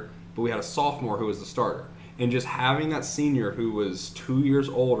starter, but we had a sophomore who was the starter. And just having that senior who was 2 years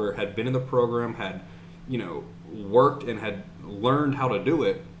older, had been in the program, had, worked and had learned how to do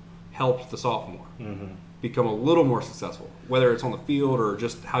it, helped the sophomore become a little more successful, whether it's on the field or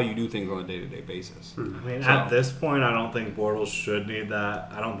just how you do things on a day-to-day basis. I mean, at this point, I don't think Bortles should need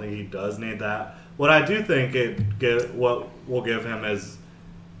that. I don't think he does need that. What I do think what will give him is,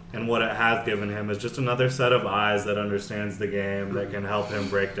 and what it has given him, is just another set of eyes that understands the game, that can help him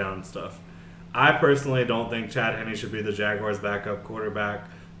break down stuff. I personally don't think Chad Henne should be the Jaguars' backup quarterback.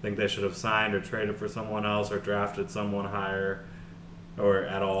 I think they should have signed or traded for someone else or drafted someone higher or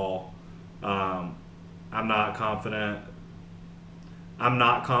at all. I'm not confident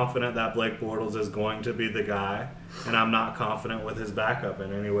that Blake Bortles is going to be the guy, and I'm not confident with his backup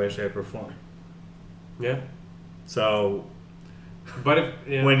in any way, shape, or form. Yeah. So, but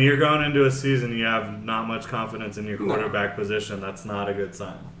when you're going into a season, you have not much confidence in your quarterback position. That's not a good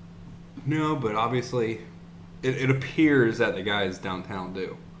sign. No, but obviously, it appears that the guys downtown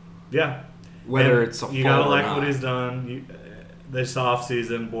do. Yeah. Whether it's a fall you gotta or like not. what he's done this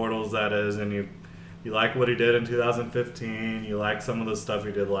offseason, Bortles, that is, and you like what he did in 2015. You like some of the stuff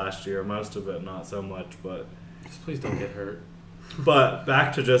he did last year. Most of it, not so much, but just please don't get hurt. But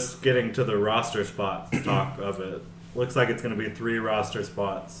back to just getting to the roster spots talk of it. Looks like it's going to be 3 roster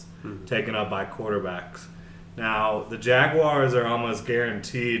spots taken up by quarterbacks. Now, the Jaguars are almost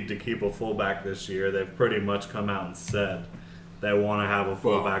guaranteed to keep a fullback this year. They've pretty much come out and said they want to have a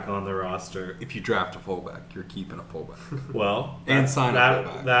fullback on the roster. If you draft a fullback, you're keeping a fullback. Well, and sign a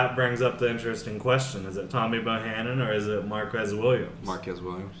fullback. That brings up the interesting question. Is it Tommy Bohannon or is it Marquez Williams? Marquez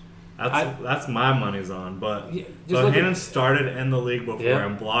Williams. That's my money's on. But Bohannon started in the league before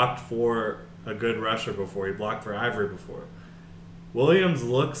and blocked for a good rusher before. He blocked for Ivory before. Williams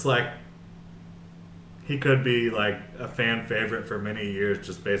looks like he could be like a fan favorite for many years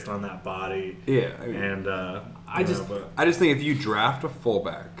just based on that body. Yeah. I just think if you draft a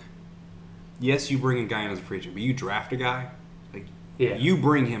fullback, yes, you bring a guy in as a free agent, but you draft a guy, you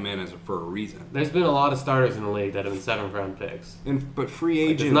bring him in for a reason. There's been a lot of starters in the league that have been 7th round picks. But free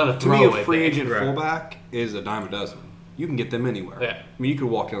agent, not a to me, a throwaway free pick. agent fullback is a dime a dozen. You can get them anywhere. Yeah. I mean, you could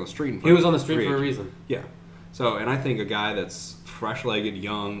walk down the street and find he was on the street free for a agent. reason. Yeah. So, and I think a guy that's fresh-legged,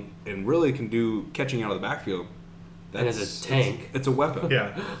 young, and really can do catching out of the backfield. And is a tank. It's a weapon.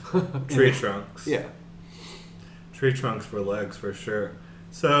 Yeah. Tree trunks. Yeah. Tree trunks for legs for sure.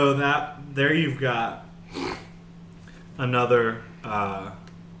 So there you've got another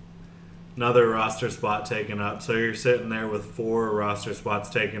roster spot taken up. So you're sitting there with 4 roster spots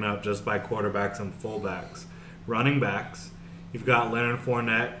taken up just by quarterbacks and fullbacks. Running backs, you've got Leonard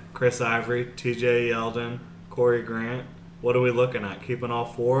Fournette, Chris Ivory, TJ Yeldon, Corey Grant. What are we looking at? Keeping all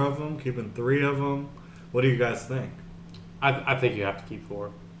 4 of them? Keeping 3 of them? What do you guys think? I think you have to keep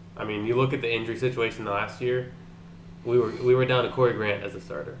 4. I mean, you look at the injury situation last year. We were down to Corey Grant as a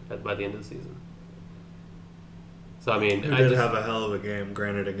starter by the end of the season. So I mean, He did have a hell of a game,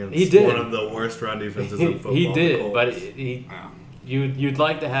 granted, against he did. one of the worst run defenses in football. He did, the but you'd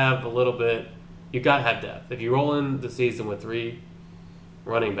like to have a little bit. You got to have depth. If you roll in the season with 3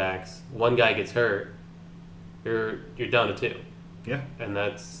 running backs, one guy gets hurt, you're down to 2. Yeah, and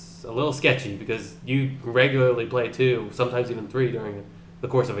that's a little sketchy because you regularly play 2, sometimes even 3 during the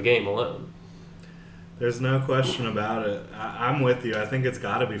course of a game alone. There's no question about it. I'm with you. I think it's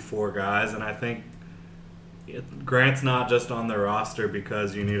got to be 4 guys, and I think Grant's not just on the roster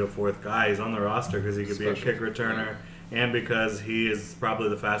because you need a 4th guy. He's on the roster because he could be a kick returner and because he is probably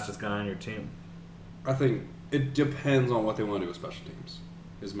the fastest guy on your team. I think it depends on what they want to do with special teams,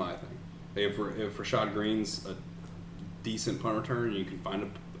 is my thing. If Rashad Green's a decent punt returner and you can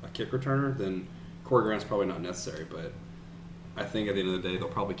find a kick returner, then Corey Grant's probably not necessary. But I think at the end of the day, they'll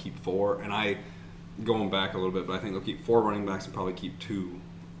probably keep 4. And going back a little bit, but I think they'll keep 4 running backs and probably keep 2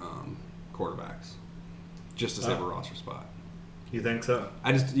 quarterbacks just to save a roster spot. You think so?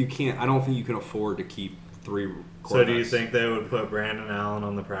 You can't. I don't think you can afford to keep 3 quarterbacks. So do you think they would put Brandon Allen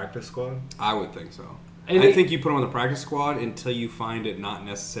on the practice squad? I would think so. And I think you put him on the practice squad until you find it not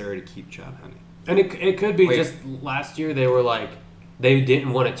necessary to keep Chad Henne. And it could be just last year they were like, they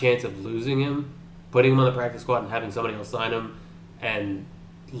didn't want a chance of losing him, putting him on the practice squad and having somebody else sign him, and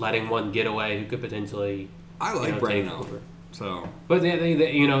letting one get away who could potentially. I like Brandon Allen. So, but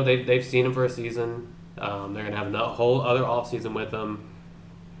they've seen him for a season. They're gonna have a whole other offseason with him.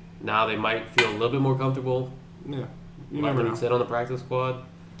 Now they might feel a little bit more comfortable. Yeah, you let never them know. sit on the practice squad.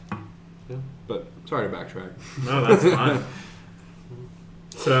 Yeah. But sorry to backtrack. No, that's fine.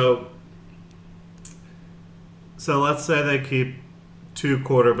 So let's say they keep 2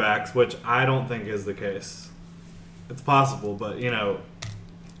 quarterbacks, which I don't think is the case. It's possible, but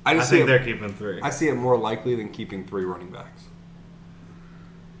I think they're keeping 3. I see it more likely than keeping 3 running backs.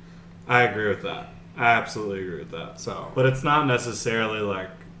 I agree with that. I absolutely agree with that. But it's not necessarily like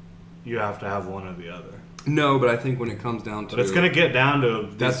you have to have one or the other. No, but I think when it comes down to... But it's going to get down to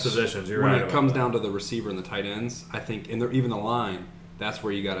these positions. You're right. When it comes down to the receiver and the tight ends, I think, and even the line, that's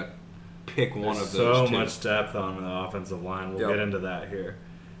where you got to pick one of those 2. So much depth on the offensive line. We'll get into that here.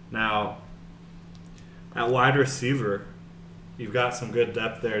 Now, at wide receiver, you've got some good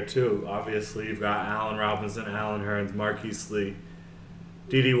depth there too. Obviously, you've got Allen Robinson, Allen Hurns, Marquise Lee,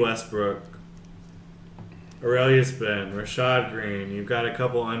 D.D. Westbrook, Aurelius Ben, Rashad Green. You've got a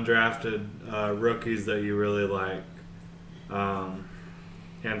couple undrafted rookies that you really like,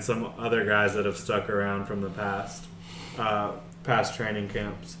 and some other guys that have stuck around from the past training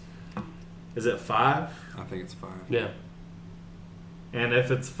camps. Is it 5? I think it's 5. Yeah. And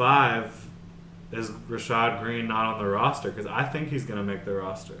if it's 5, is Rashad Green not on the roster? Because I think he's going to make the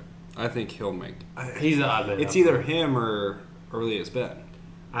roster. I think he'll make. He's the odd man. It's either him or Aurelius Ben.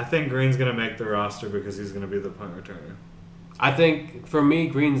 I think Green's going to make the roster because he's going to be the punt returner. I think, for me,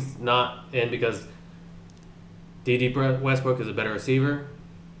 Green's not in because D.D. Westbrook is a better receiver.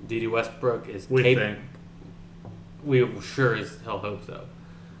 D.D. Westbrook is think. We sure as hell hope so.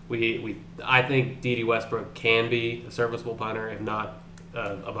 I think D.D. Westbrook can be a serviceable punter, if not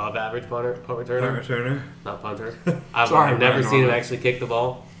above average punt returner. Punt returner? Not punter. I've never seen him actually kick the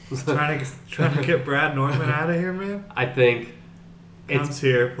ball. trying to get Brad Norman out of here, man? I think comes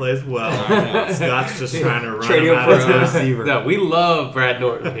here, plays well. Scott's just trying to run Trade him him out for of a town. receiver. No, we love Brad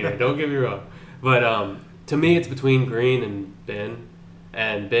Norton here. Don't get me wrong. But to me, it's between Green and Ben.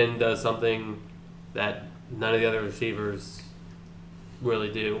 And Ben does something that none of the other receivers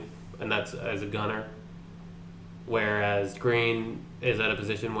really do, and that's as a gunner. Whereas Green is at a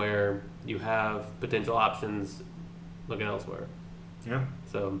position where you have potential options looking elsewhere. Yeah.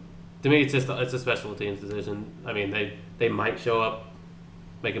 So to me, it's a special teams decision. I mean, they might show up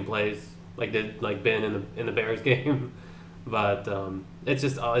making plays like Ben in the Bears game, but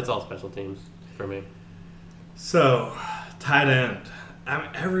it's all special teams for me. So tight end. I mean,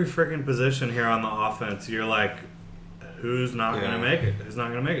 every freaking position here on the offense, you're like, who's not going to make it? Who's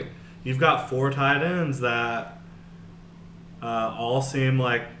not going to make it? You've got 4 tight ends that all seem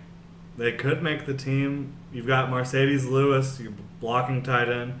like they could make the team. You've got Mercedes Lewis, your blocking tight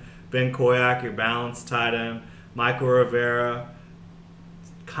end. Ben Koyak, your balanced tight end. Michael Rivera,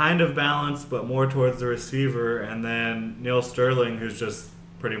 kind of balanced, but more towards the receiver. And then Neil Sterling, who's just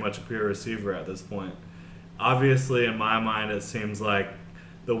pretty much a pure receiver at this point. Obviously, in my mind, it seems like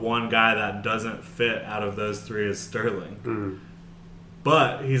the one guy that doesn't fit out of those 3 is Sterling. Mm.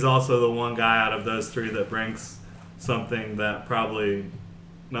 But he's also the one guy out of those 3 that brings something that probably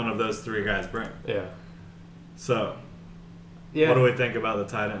none of those 3 guys bring. Yeah. So, yeah. What do we think about the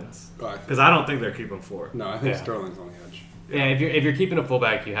tight ends? Because I don't think they're keeping 4. No, I think Sterling's on the edge. Yeah, if you're keeping a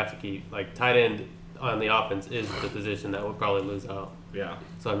fullback, you have to keep tight end on the offense is the position that will probably lose out. Yeah.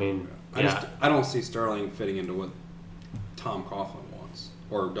 So I mean, I don't see Sterling fitting into what Tom Coughlin wants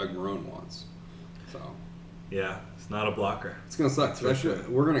or Doug Marrone wants. So yeah, it's not a blocker. It's gonna suck. Especially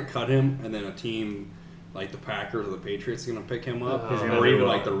we're gonna cut him, and then a team like the Packers or the Patriots are gonna pick him up, or even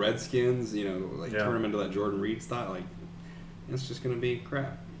like the Redskins. Turn him into that Jordan Reed style. Like it's just gonna be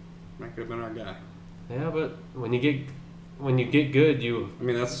crap. That could have been our guy. Yeah, but when you get good, I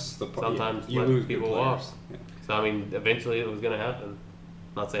mean, that's the part. Sometimes you let lose people off. off. Yeah. So I mean, eventually it was going to happen.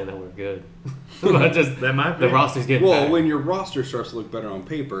 Not saying that we're good, but just that might be. The roster's getting well. better. When your roster starts to look better on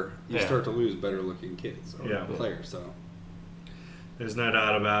paper, you Yeah. start to lose better looking kids or players. So there's no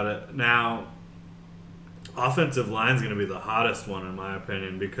doubt about it. Now, offensive line is going to be the hottest one in my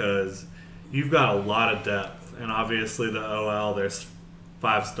opinion because you've got a lot of depth, and obviously the OL there's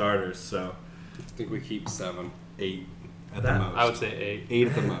 5 starters. So I think we keep 7, 8 at That- the most. I would say 8. 8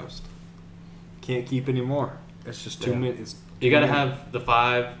 at the most. Can't keep any more. It's just too many. You got to have the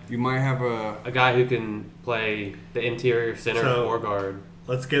 5. You might have a guy who can play the interior center or guard.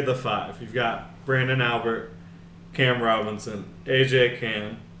 Let's get the 5. You've got Brandon Albert, Cam Robinson, AJ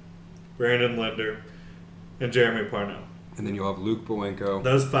Cann, Brandon Linder, and Jeremy Parnell. And then you'll have Luke Bowenko.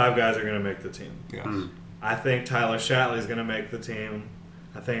 Those 5 guys are going to make the team. Yes. I think Tyler Shatley is going to make the team.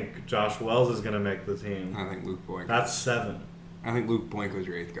 I think Josh Wells is going to make the team. I think Luke Bowenko. That's 7. I think Luke Bowenko is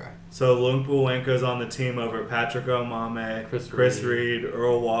your 8th guy. So Luke Bowenko's on the team over Patrick Omame, Chris Reed,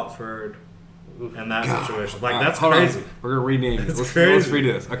 Earl Watford, and that situation. That's crazy. We're gonna rename it. Let's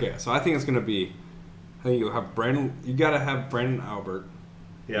redo this. Okay, so I think it's gonna be. I think you'll have Brandon. You gotta have Brandon Albert.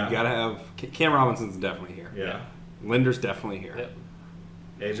 Yeah. You gotta have Cam Robinson's definitely here. Yeah. Linder's definitely here. Yep.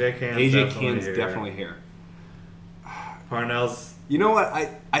 AJ Cann's definitely here. Parnell's. You know what?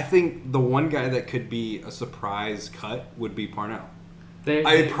 I think the one guy that could be a surprise cut would be Parnell.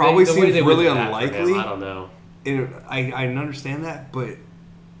 It probably seems really unlikely. I don't know. And I understand that, but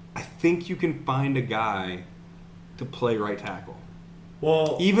I think you can find a guy to play right tackle.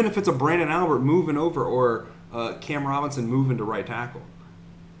 Well, even if it's a Brandon Albert moving over or Cam Robinson moving to right tackle,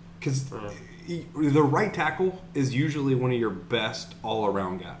 because the right tackle is usually one of your best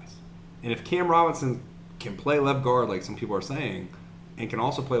all-around guys. And if Cam Robinson can play left guard, like some people are saying, and can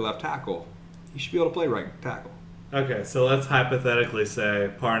also play left tackle, you should be able to play right tackle. Okay, so let's hypothetically say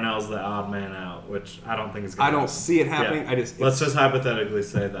Parnell's the odd man out, which I don't think is going to happen. I don't see it happening. Yeah. Let's just hypothetically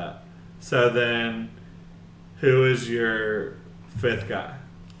say that. So then, who is your 5th guy?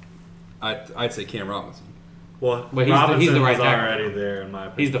 I'd say Cam Robinson. Well, he's the right is already there in my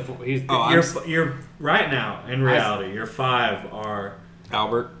opinion. You're right now, in reality, your 5 are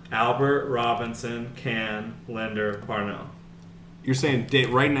Albert, Robinson, Cann, Linder, Parnell. You're saying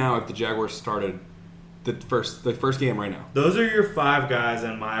right now, if the Jaguars started the first game right now, those are your 5 guys,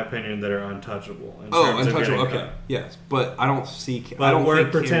 in my opinion, that are untouchable. Untouchable. Okay, yes, but I don't see. But we're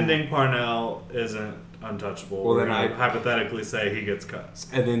pretending Parnell isn't untouchable. Well, then I hypothetically say he gets cut.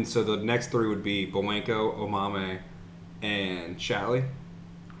 And then so the next 3 would be Bowenko, Omame, and Shatley.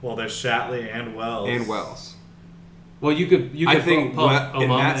 Well, there's Shatley and Wells. Well, you could. I think in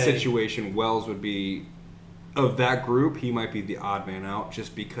that situation, Wells would be. Of that group, he might be the odd man out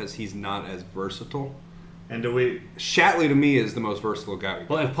just because he's not as versatile. And Shatley to me is the most versatile guy.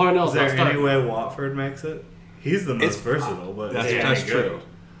 Well, if Parnell's is there any way Watford makes it? He's the most versatile, but that's true.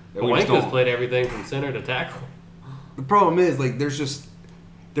 Bowenko's played everything from center to tackle. The problem is there's just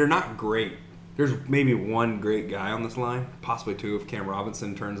they're not great. There's maybe one great guy on this line, possibly two if Cam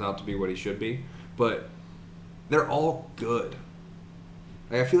Robinson turns out to be what he should be. But they're all good.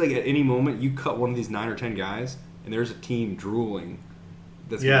 Like, I feel like at any moment you cut one of these 9 or 10 guys, and there's a team drooling.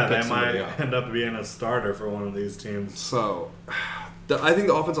 That's yeah, pick they might up. end up being a starter for one of these teams. So, I think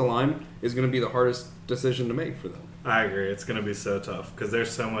the offensive line is going to be the hardest decision to make for them. I agree. It's going to be so tough because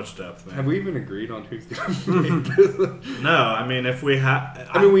there's so much depth, man. Have we even agreed on who's going to make this? No, I mean, if we had...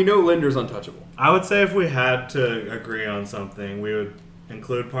 I mean, we know Linder's untouchable. I would say if we had to agree on something, we would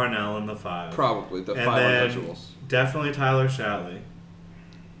include Parnell in the 5. Probably, the and 5 then untouchables. Definitely Tyler Shatley.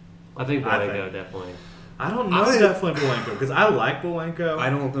 I think Bolenko, definitely. I don't know definitely Bolenko because I like Bolenko.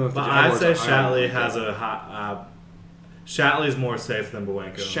 I don't know if the but I'd Jaguars say are Shatley has a hot... Shatley's more safe than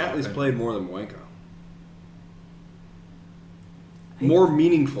Bolenko. Shatley's played more than Bolenko. More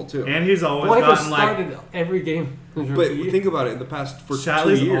meaningful, too. And he's always Bolenko gotten started every game. But think about it. In the past, for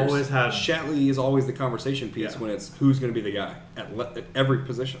Shatley's 2 years, always had... Shatley is always the conversation piece when it's who's going to be the guy at every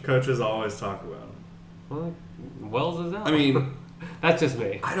position. Coaches always talk about him. Well, Wells is out. I mean... That's just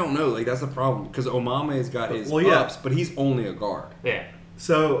me. I don't know. Like, that's the problem. Because Omame's got his Well, yeah. ups, but he's only a guard. Yeah.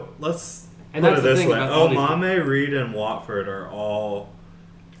 So, let's And put that's it the this thing way. about all these- Omame, Reed, and Watford are all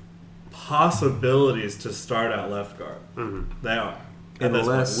possibilities to start at left guard. Mm-hmm. They are. At this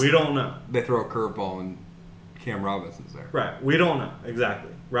Unless point. We don't know. they throw a curveball and Cam Robinson's there. Right. We don't know.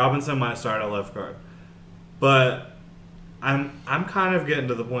 Exactly. Robinson might start at left guard. But I'm kind of getting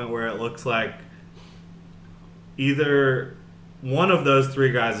to the point where it looks like either one of those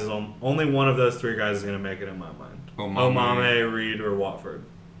 3 guys is only one of those 3 guys is going to make it in my mind. Omame, Reed, or Watford.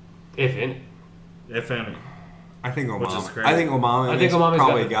 If any. If any. I think Which is Omame. crazy. I think Omame's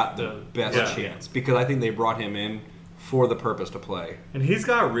probably got the best Yeah. chance because I think they brought him in for the purpose to play. And he's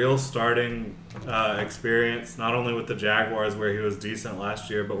got real starting experience, not only with the Jaguars where he was decent last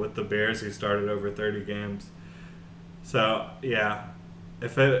year, but with the Bears he started over 30 games. So, yeah.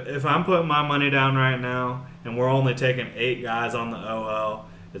 If I'm putting my money down right now and we're only taking 8 guys on the OL,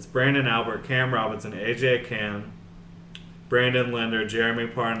 it's Brandon Albert, Cam Robinson, AJ Cann, Brandon Linder, Jeremy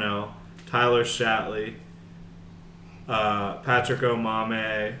Parnell, Tyler Shatley, Patrick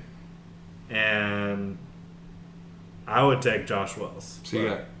Omame, and I would take Josh Wells.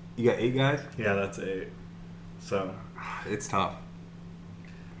 So you got 8 guys? Yeah, that's 8. So It's tough.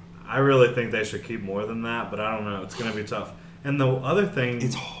 I really think they should keep more than that, but I don't know. It's going to be tough. And the other thing...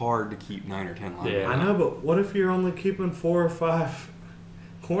 It's hard to keep 9 or 10 linemen. Yeah. I know, but what if you're only keeping 4 or 5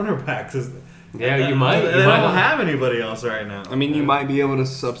 cornerbacks? Yeah, you might. They don't have anybody else right now. I mean, you might be able to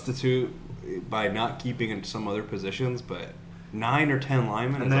substitute by not keeping in some other positions, but 9 or 10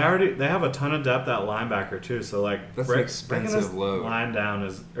 linemen. And they have a ton of depth at linebacker too. So like that's an expensive breaking this load. line down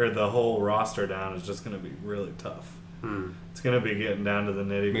the whole roster down is just going to be really tough. It's going to be getting down to the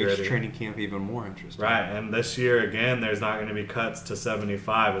nitty Makes gritty. training camp even more interesting. Right, and this year again, there's not going to be cuts to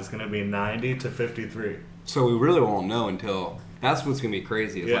 75. It's going to be 90 to 53. So we really won't know until that's what's going to be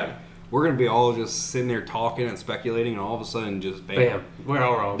crazy. Is like we're going to be all just sitting there talking and speculating, and all of a sudden, just bam, we're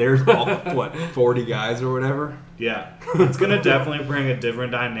all wrong. There's 40 guys or whatever. Yeah, it's going to definitely bring a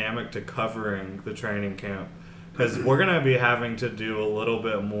different dynamic to covering the training camp because we're going to be having to do a little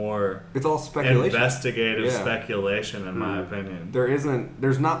bit more. It's all speculation, investigative speculation, in my opinion.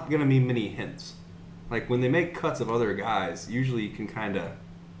 There's not going to be many hints. Like when they make cuts of other guys, usually you can kind of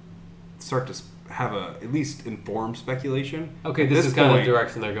start to have at least informed speculation. Okay, this is kind of the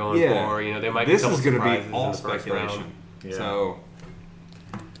direction they're going for. You know, they might. This be is going to surprises be all in the first speculation. round. Yeah. So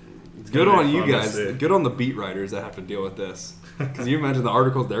good on you guys. Good on the beat writers that have to deal with this. Because you imagine the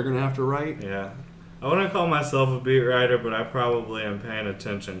articles they're going to have to write. Yeah. I wouldn't call myself a beat writer, but I probably am paying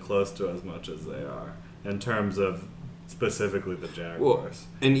attention close to as much as they are in terms of specifically the Jaguars.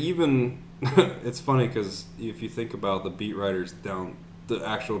 Well, and even it's funny because if you think about the beat writers down, the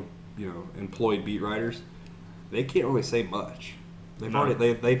actual employed beat writers, they can't really say much. They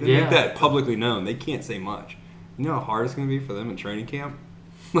make that publicly known. They can't say much. You know how hard it's going to be for them in training camp,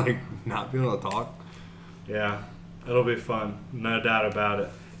 like not being able to talk. Yeah, it'll be fun, no doubt about it.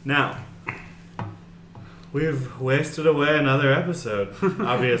 Now. We've wasted away another episode.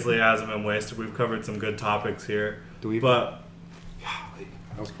 Obviously, it hasn't been wasted. We've covered some good topics here. But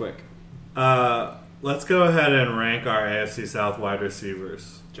that was quick. Let's go ahead and rank our AFC South wide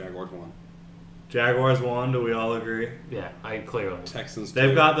receivers. Jaguars won. Jaguars won. Do we all agree? Yeah, I clearly. Texans.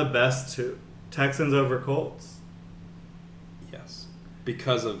 They've got the best 2. Texans over Colts. Yes,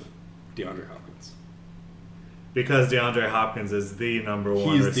 because of DeAndre Hopkins. Because DeAndre Hopkins is the number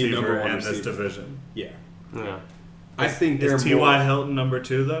one receiver in this division. Yeah. Yeah. I think they're Is T.Y. Hilton number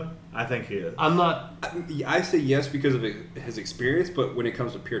 2 though? I think he is. I'm not. I say yes because of his experience, but when it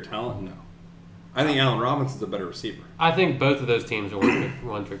comes to pure talent, no. I think Allen Robinson's a better receiver. I think both of those teams are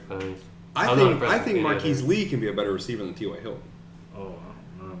one-trick ponies. I think Marquise Lee can be a better receiver than T.Y. Hilton. Oh,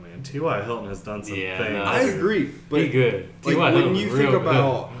 I don't know, man. T.Y. Hilton has done some things. No, I agree. But he's good. Like, T.Y. when Hilton's you real think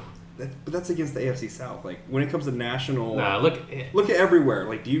about... But that's against the AFC South. Like, when it comes to national... look at everywhere.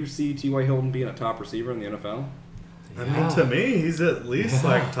 Like, do you see T.Y. Hilton being a top receiver in the NFL? I mean, to me, he's at least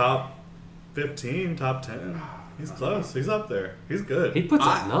like top 15, top 10. He's close. He's up there. He's good. He puts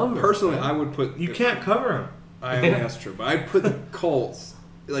up numbers. Personally, I would put... You can't cover him. I mean, that's true. But I'd put the Colts...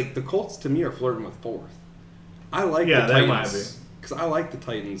 Like, the Colts, to me, are flirting with 4th. I like the Titans. They might be. Because I like the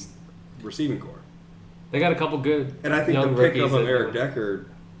Titans' receiving core. They got a couple good And I think young the pickup rookies of Eric Decker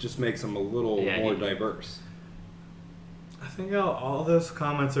just makes them a little more he- diverse. I think all those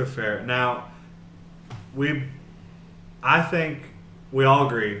comments are fair. Now, I think we all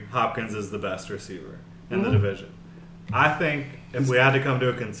agree Hopkins is the best receiver in the division. I think if we had to come to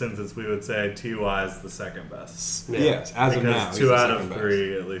a consensus, we would say T.Y. is the second best. Yeah. Yes, as of now. Because 2 out of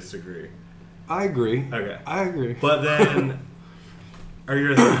 3 at least agree. I agree. Okay. I agree. But then, are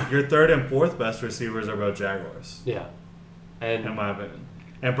your third and fourth best receivers are both Jaguars. Yeah. And in my opinion.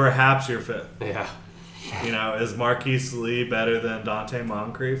 And perhaps your fifth. Yeah. You know, is Marquise Lee better than Dante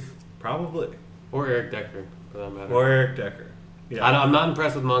Moncrief? Probably. Or Eric Decker, for that matter. Or Eric Decker. Yeah. I'm not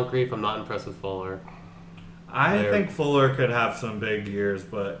impressed with Moncrief. I'm not impressed with Fuller. I think Fuller could have some big years,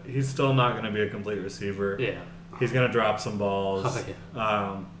 but he's still not going to be a complete receiver. Yeah. He's going to drop some balls. Oh,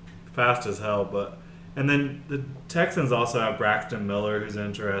 yeah. Fast as hell, but... And then the Texans also have Braxton Miller, who's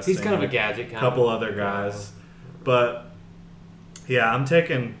interesting. He's kind of a gadget. A couple other guys. But, yeah, I'm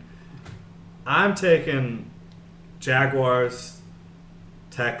taking Jaguars,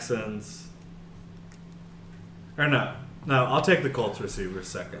 Texans... Or no, I'll take the Colts receivers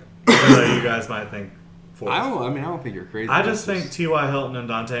second. So you guys might think fourth. I don't think you're crazy. I just think T.Y. Hilton and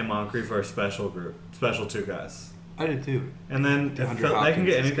Dante Moncrief are a special group, special 2 guys. I did too. And then if they can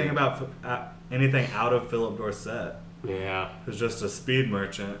get anything out of Philip Dorsett, who's just a speed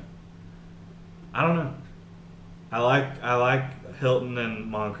merchant. I don't know. I like Hilton and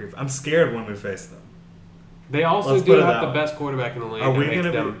Moncrief. I'm scared when we face them. They also do have the best quarterback in the league. Are we going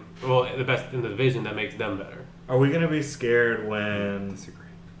to be the best in the division that makes them better? Are we going to be scared when? Disagree.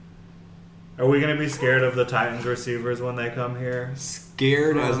 Are we going to be scared of the Titans receivers when they come here?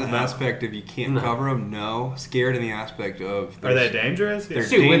 Scared as an aspect of you can't cover them? No. Scared in the aspect of... Are they dangerous? They're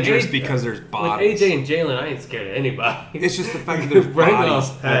dangerous because there's bodies. With AJ and Jalen, I ain't scared of anybody. It's just the fact that there's bodies.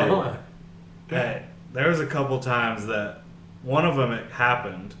 Hey, there was a couple times that one of them it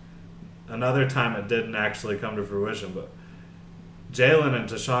happened. Another time it didn't actually come to fruition, but Jalen and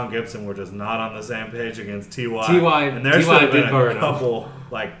Tashawn Gibson were just not on the same page against T.Y. And there should have been a couple,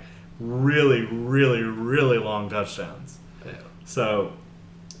 like, really, really, really long touchdowns. Yeah. So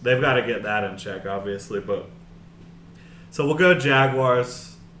they've got to get that in check, obviously. But so we'll go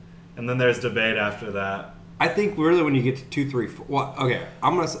Jaguars, and then there's debate after that. I think really when you get to 2, 3, 4. Well, okay,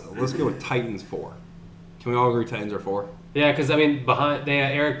 let's go with Titans 4. Can we all agree Titans are 4? Yeah, because behind they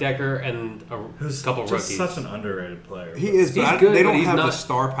have Eric Decker and a couple rookies. He's such an underrated player. He is. He's good. They don't have the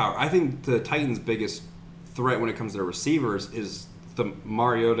star power. I think the Titans' biggest threat when it comes to their receivers is the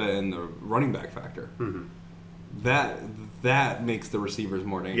Mariota and the running back factor. Mm-hmm. That makes the receivers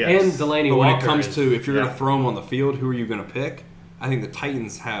more dangerous. Yes. And Delaney Walker. But when it comes to if you're going to throw them on the field, who are you going to pick? I think the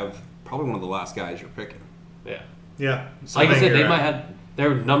Titans have probably one of the last guys you're picking. Yeah. Yeah. So like you said, they might have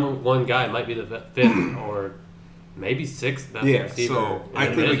their number one guy might be the fifth or maybe sixth best receiver. So I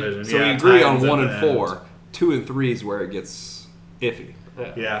think division. we agree on 1 and 4. 2 and 3 is where it gets iffy.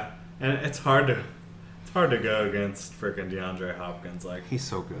 Yeah. And it's hard to go against freaking DeAndre Hopkins. Like, he's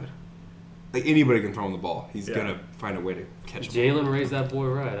so good. Like, anybody can throw him the ball. He's gonna find a way to catch him. Jalen raised that boy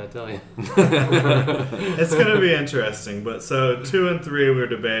right, I tell you. It's gonna be interesting. But so 2 and 3 we're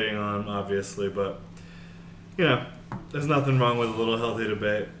debating on, obviously. But you know, there's nothing wrong with a little healthy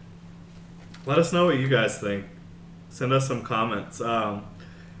debate. Let us know what you guys think. Send us some comments.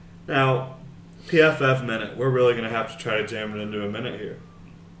 Now, PFF minute. We're really gonna have to try to jam it into a minute here.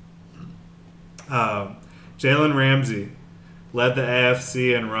 Jalen Ramsey led the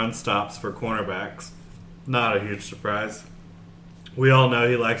AFC in run stops for cornerbacks. Not a huge surprise. We all know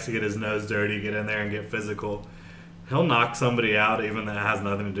he likes to get his nose dirty, get in there and get physical. He'll knock somebody out even that has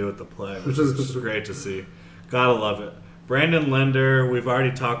nothing to do with the play, which is great to see. Gotta love it. Brandon Linder, we've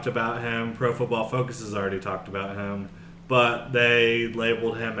already talked about him. Pro Football Focus has already talked about him. But they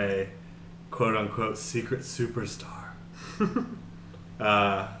labeled him a quote-unquote secret superstar.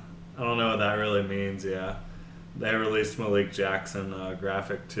 I don't know what that really means, yeah. they released Malik Jackson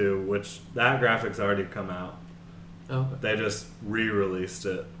graphic too, which that graphic's already come out. Oh, okay. They just re-released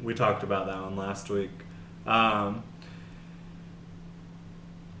it. We talked about that one last week.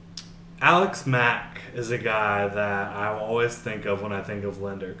 Alex Mack is a guy that I always think of when I think of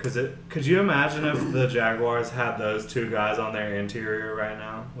Linder. Could you imagine if the Jaguars had those two guys on their interior right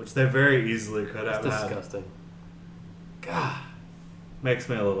now? Which they very easily could have That's had. disgusting. God. Makes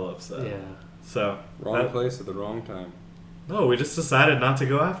me a little upset. Yeah. So Wrong place at the wrong time. No, we just decided not to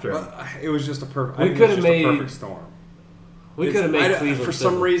go after him. Well, it was just a perfect. We could have made a perfect storm. We could have made Cleveland for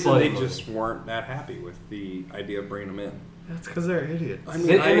some reason play they him. just weren't that happy with the idea of bringing him in. That's because they're idiots. I mean,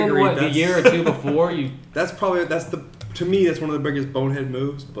 And I then agree. what? The year or two before you. To me that's one of the biggest bonehead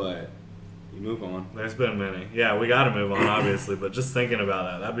moves. But you move on. There's been many. Yeah, we got to move on, obviously, but just thinking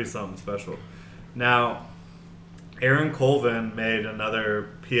about that'd be something special. Now, Aaron Colvin made another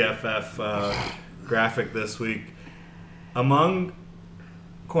PFF graphic this week. Among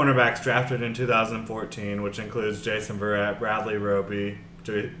cornerbacks drafted in 2014, which includes Jason Verrett, Bradley Roby,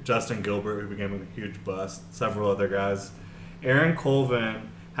 Justin Gilbert, who became a huge bust, several other guys, Aaron Colvin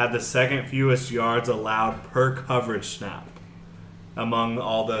had the second fewest yards allowed per coverage snap among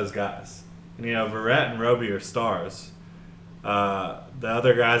all those guys. And, Verrett and Roby are stars. The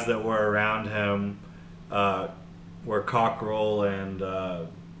other guys that were around him were Cockrell and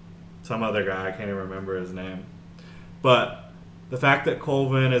some other guy. I can't even remember his name. But the fact that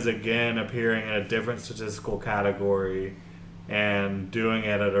Colvin is again appearing in a different statistical category and doing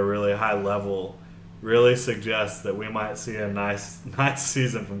it at a really high level really suggests that we might see a nice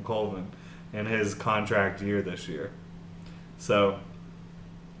season from Colvin in his contract year this year. So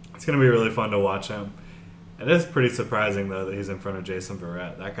it's going to be really fun to watch him. It is pretty surprising, though, that he's in front of Jason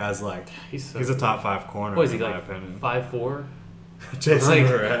Verrett. That guy's he's a top 5 corner, What is he, in my like opinion. 5'4"? Jason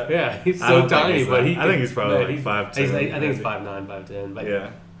Verrett. Yeah, he's so tiny, but I think he's probably 5'10". I think he's 5'9", 5'10". But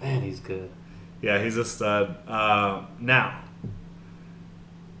Yeah. Man, he's good. Yeah, he's a stud. Now,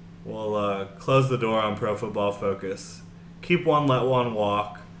 we'll close the door on Pro Football Focus. Keep one, let one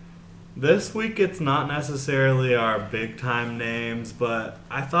walk. This week it's not necessarily our big-time names, but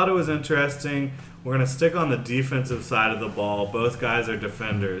I thought it was interesting. We're going to stick on the defensive side of the ball. Both guys are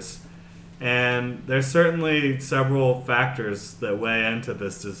defenders. And there's certainly several factors that weigh into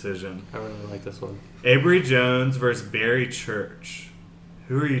this decision. I really like this one. Avery Jones versus Barry Church.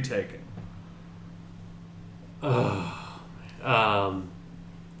 Who are you taking? I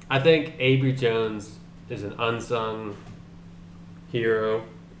think Avery Jones is an unsung hero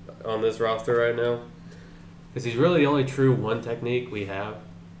on this roster right now because he's really the only true one technique we have,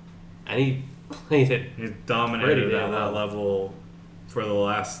 and he played it. He's dominated at that well. level for the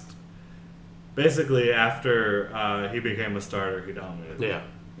last. Basically, after he became a starter, he dominated. Yeah.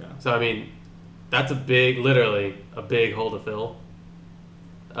 Yeah. So I mean, that's literally a big hole to fill.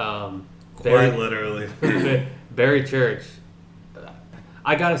 Quite literally. Barry Church.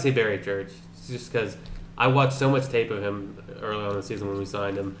 I gotta say Barry Church, just because I watched so much tape of him early on in the season when we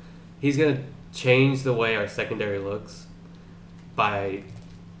signed him. He's gonna change the way our secondary looks by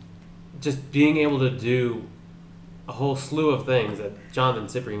just being able to do a whole slew of things that Jonathan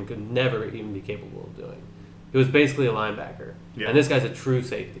Cyprian could never even be capable of doing. He was basically a linebacker, and this guy's a true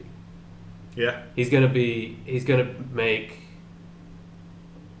safety. Yeah, he's gonna make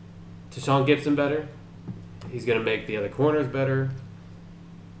Tashawn Gibson better. He's gonna make the other corners better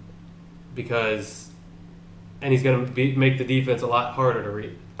and he's gonna make the defense a lot harder to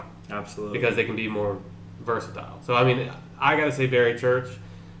read. Absolutely, because they can be more versatile. So I mean, I gotta say Barry Church.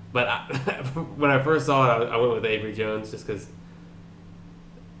 But when I first saw it, I went with Avery Jones just because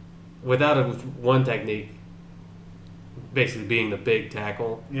without one technique, basically being the big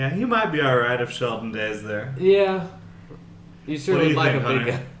tackle. Yeah, he might be all right if Sheldon Day's there. Yeah. You sure would like a big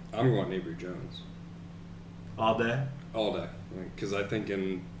guy. I'm going Avery Jones. All day? All day. Because I think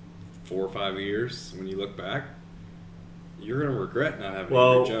in 4 or 5 years, when you look back, you're going to regret not having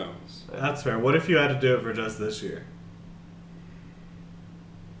Avery Jones. That's fair. What if you had to do it for just this year?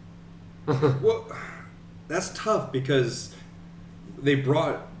 Well, that's tough because they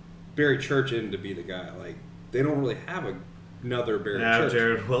brought Barry Church in to be the guy. Like, they don't really have another Barry Church.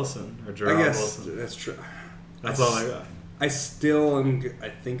 Jared Wilson or Gerard Wilson. That's true. That's all I got. I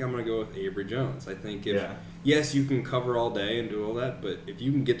think I'm going to go with Avery Jones. I think yes, you can cover all day and do all that, but if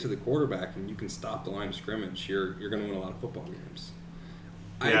you can get to the quarterback and you can stop the line of scrimmage, you're going to win a lot of football games.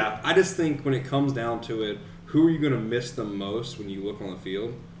 Yeah. I just think when it comes down to it, who are you going to miss the most when you look on the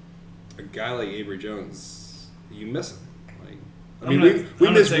field? A guy like Avery Jones, you miss him. We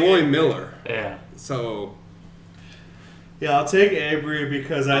miss Roy Miller. Yeah. So Yeah, I'll take Avery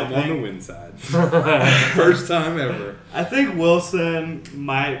because I'm on the win side. First time ever. I think Wilson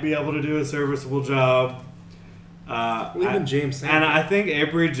might be able to do a serviceable job. Even James and I think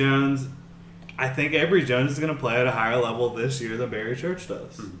Avery Jones. I think Avery Jones is going to play at a higher level this year than Barry Church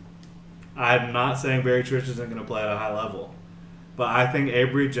does. Mm-hmm. I'm not saying Barry Church isn't going to play at a high level, but I think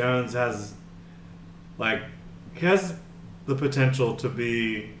Avery Jones has the potential to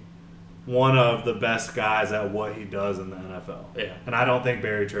be one of the best guys at what he does in the NFL. Yeah. And I don't think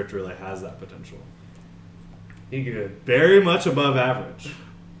Barry Church really has that potential. He could. Very much above average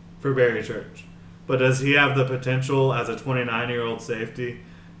for Barry Church. But does he have the potential as a 29-year-old safety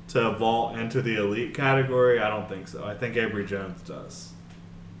to vault into the elite category? I don't think so. I think Avery Jones does.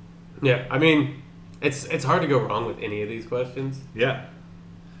 Yeah, I mean, it's hard to go wrong with any of these questions. Yeah.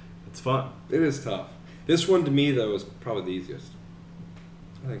 It's fun. It is tough. This one, to me, though, is probably the easiest.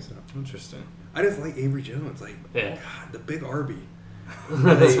 I think so. Interesting. I just like Avery Jones. Yeah. God, the big Arby.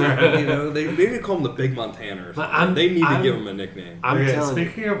 That's right. They need to call him the Big Montana or something. They need to give him a nickname.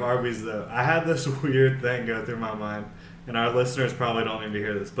 Speaking of Arby's, though, I had this weird thing go through my mind, and our listeners probably don't need to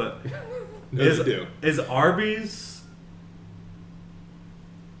hear this, but is Arby's,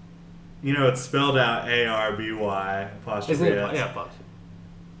 it's spelled out A-R-B-Y apostrophe S. Yeah, apostrophe.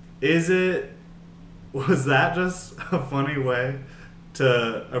 Was that just a funny way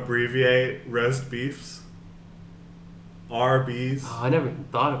to abbreviate roast beefs? RBs. Oh, I never even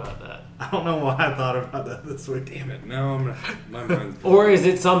thought about that. I don't know why I thought about that this week. Damn it! Now my mind's Or is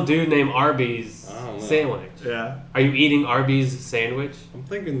it some dude named Arby's sandwich? Yeah. Are you eating Arby's sandwich? I'm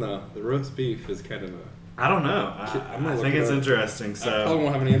thinking the roast beef is kind of a. I don't know. I think it's interesting. So I probably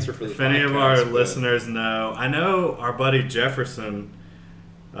won't have an answer for this. If any of our listeners know, I know our buddy Jefferson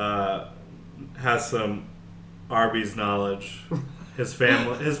has some Arby's knowledge. His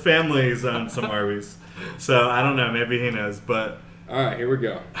family's owned some Arby's. So, I don't know. Maybe he knows, but... All right, here we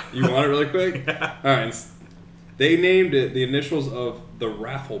go. You want it really quick? Yeah. All right. They named it the initials of the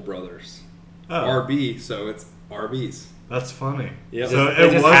Raffle Brothers. Oh. RB, so it's Arby's. That's funny. Yep. So,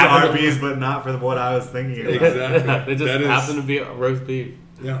 it was Arby's, but not for what I was thinking about. Exactly. They just happen to be roast beef.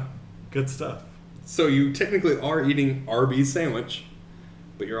 Yeah. Good stuff. So, you technically are eating Arby's sandwich,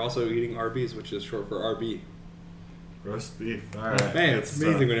 but you're also eating Arby's, which is short for RB. Roast beef. All right. Man, it's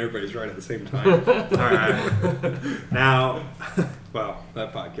amazing when everybody's right at the same time. All right. Now, wow,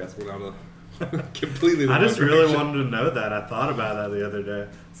 that podcast went out of completely the I wrong just really direction. wanted to know that. I thought about that the other day.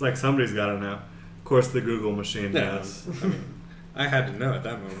 It's like somebody's got to know. Of course, the Google machine knows. I had to know at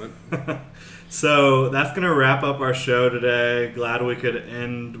that moment. So that's going to wrap up our show today. Glad we could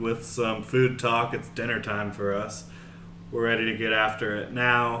end with some food talk. It's dinner time for us. We're ready to get after it.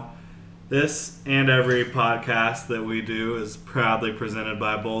 Now, this and every podcast that we do is proudly presented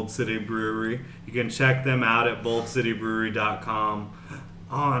by Bold City Brewery. You can check them out at boldcitybrewery.com,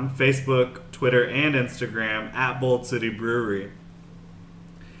 on Facebook, Twitter, and Instagram at Bold City Brewery.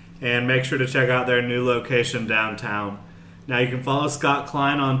 And make sure to check out their new location downtown. Now you can follow Scott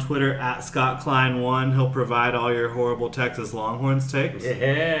Klein on Twitter at ScottKlein1. He'll provide all your horrible Texas Longhorns takes.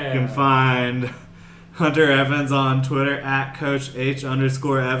 Yeah. You can find Hunter Evans on Twitter at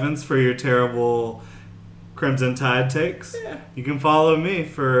Coach_H_Evans for your terrible Crimson Tide takes. Yeah. You can follow me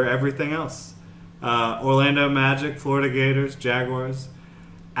for everything else. Orlando Magic, Florida Gators, Jaguars,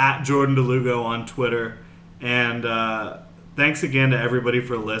 at Jordan DeLugo on Twitter. And thanks again to everybody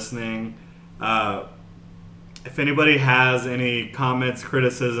for listening. If anybody has any comments,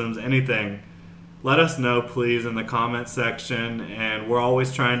 criticisms, anything, let us know, please, in the comment section. And we're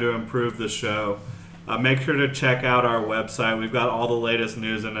always trying to improve the show. Make sure to check out our website. We've got all the latest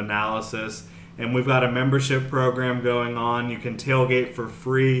news and analysis. And we've got a membership program going on. You can tailgate for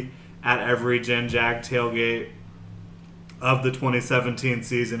free at every GenJag tailgate of the 2017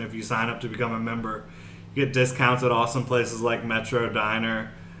 season if you sign up to become a member. You get discounts at awesome places like Metro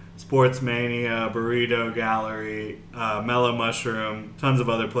Diner, Sports Mania, Burrito Gallery, Mellow Mushroom, tons of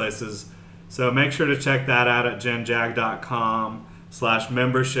other places. So make sure to check that out at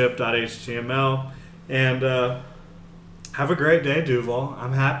genjag.com/membership.html. And have a great day, Duval.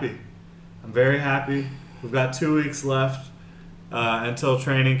 I'm happy. I'm very happy. We've got 2 weeks left until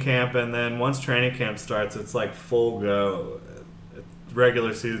training camp. And then once training camp starts, it's like full go.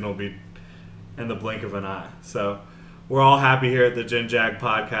 Regular season will be in the blink of an eye. So we're all happy here at the GenJag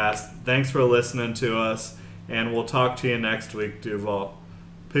podcast. Thanks for listening to us. And we'll talk to you next week, Duval.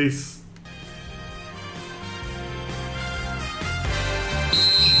 Peace.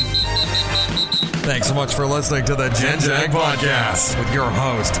 Thanks so much for listening to the GenJag Podcast with your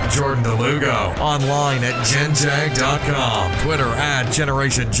host, Jordan DeLugo. Online at GenJag.com. Twitter at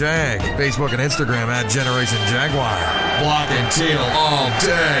Generation Jag. Facebook and Instagram at Generation Jaguar. Block and teal all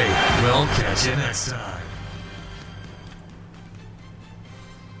day. We'll catch you next time.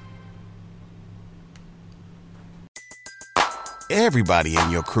 Everybody in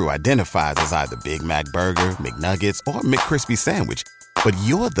your crew identifies as either Big Mac Burger, McNuggets, or McCrispy Sandwich. But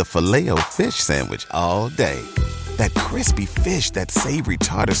you're the Filet-O-Fish Sandwich all day. That crispy fish, that savory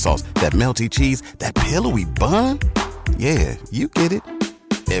tartar sauce, that melty cheese, that pillowy bun. Yeah, you get it.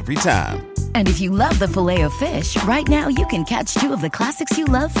 Every time. And if you love the Filet-O-Fish, right now you can catch two of the classics you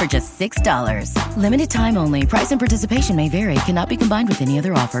love for just $6. Limited time only. Price and participation may vary. Cannot be combined with any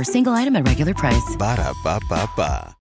other offer. Single item at regular price. Ba-da-ba-ba-ba.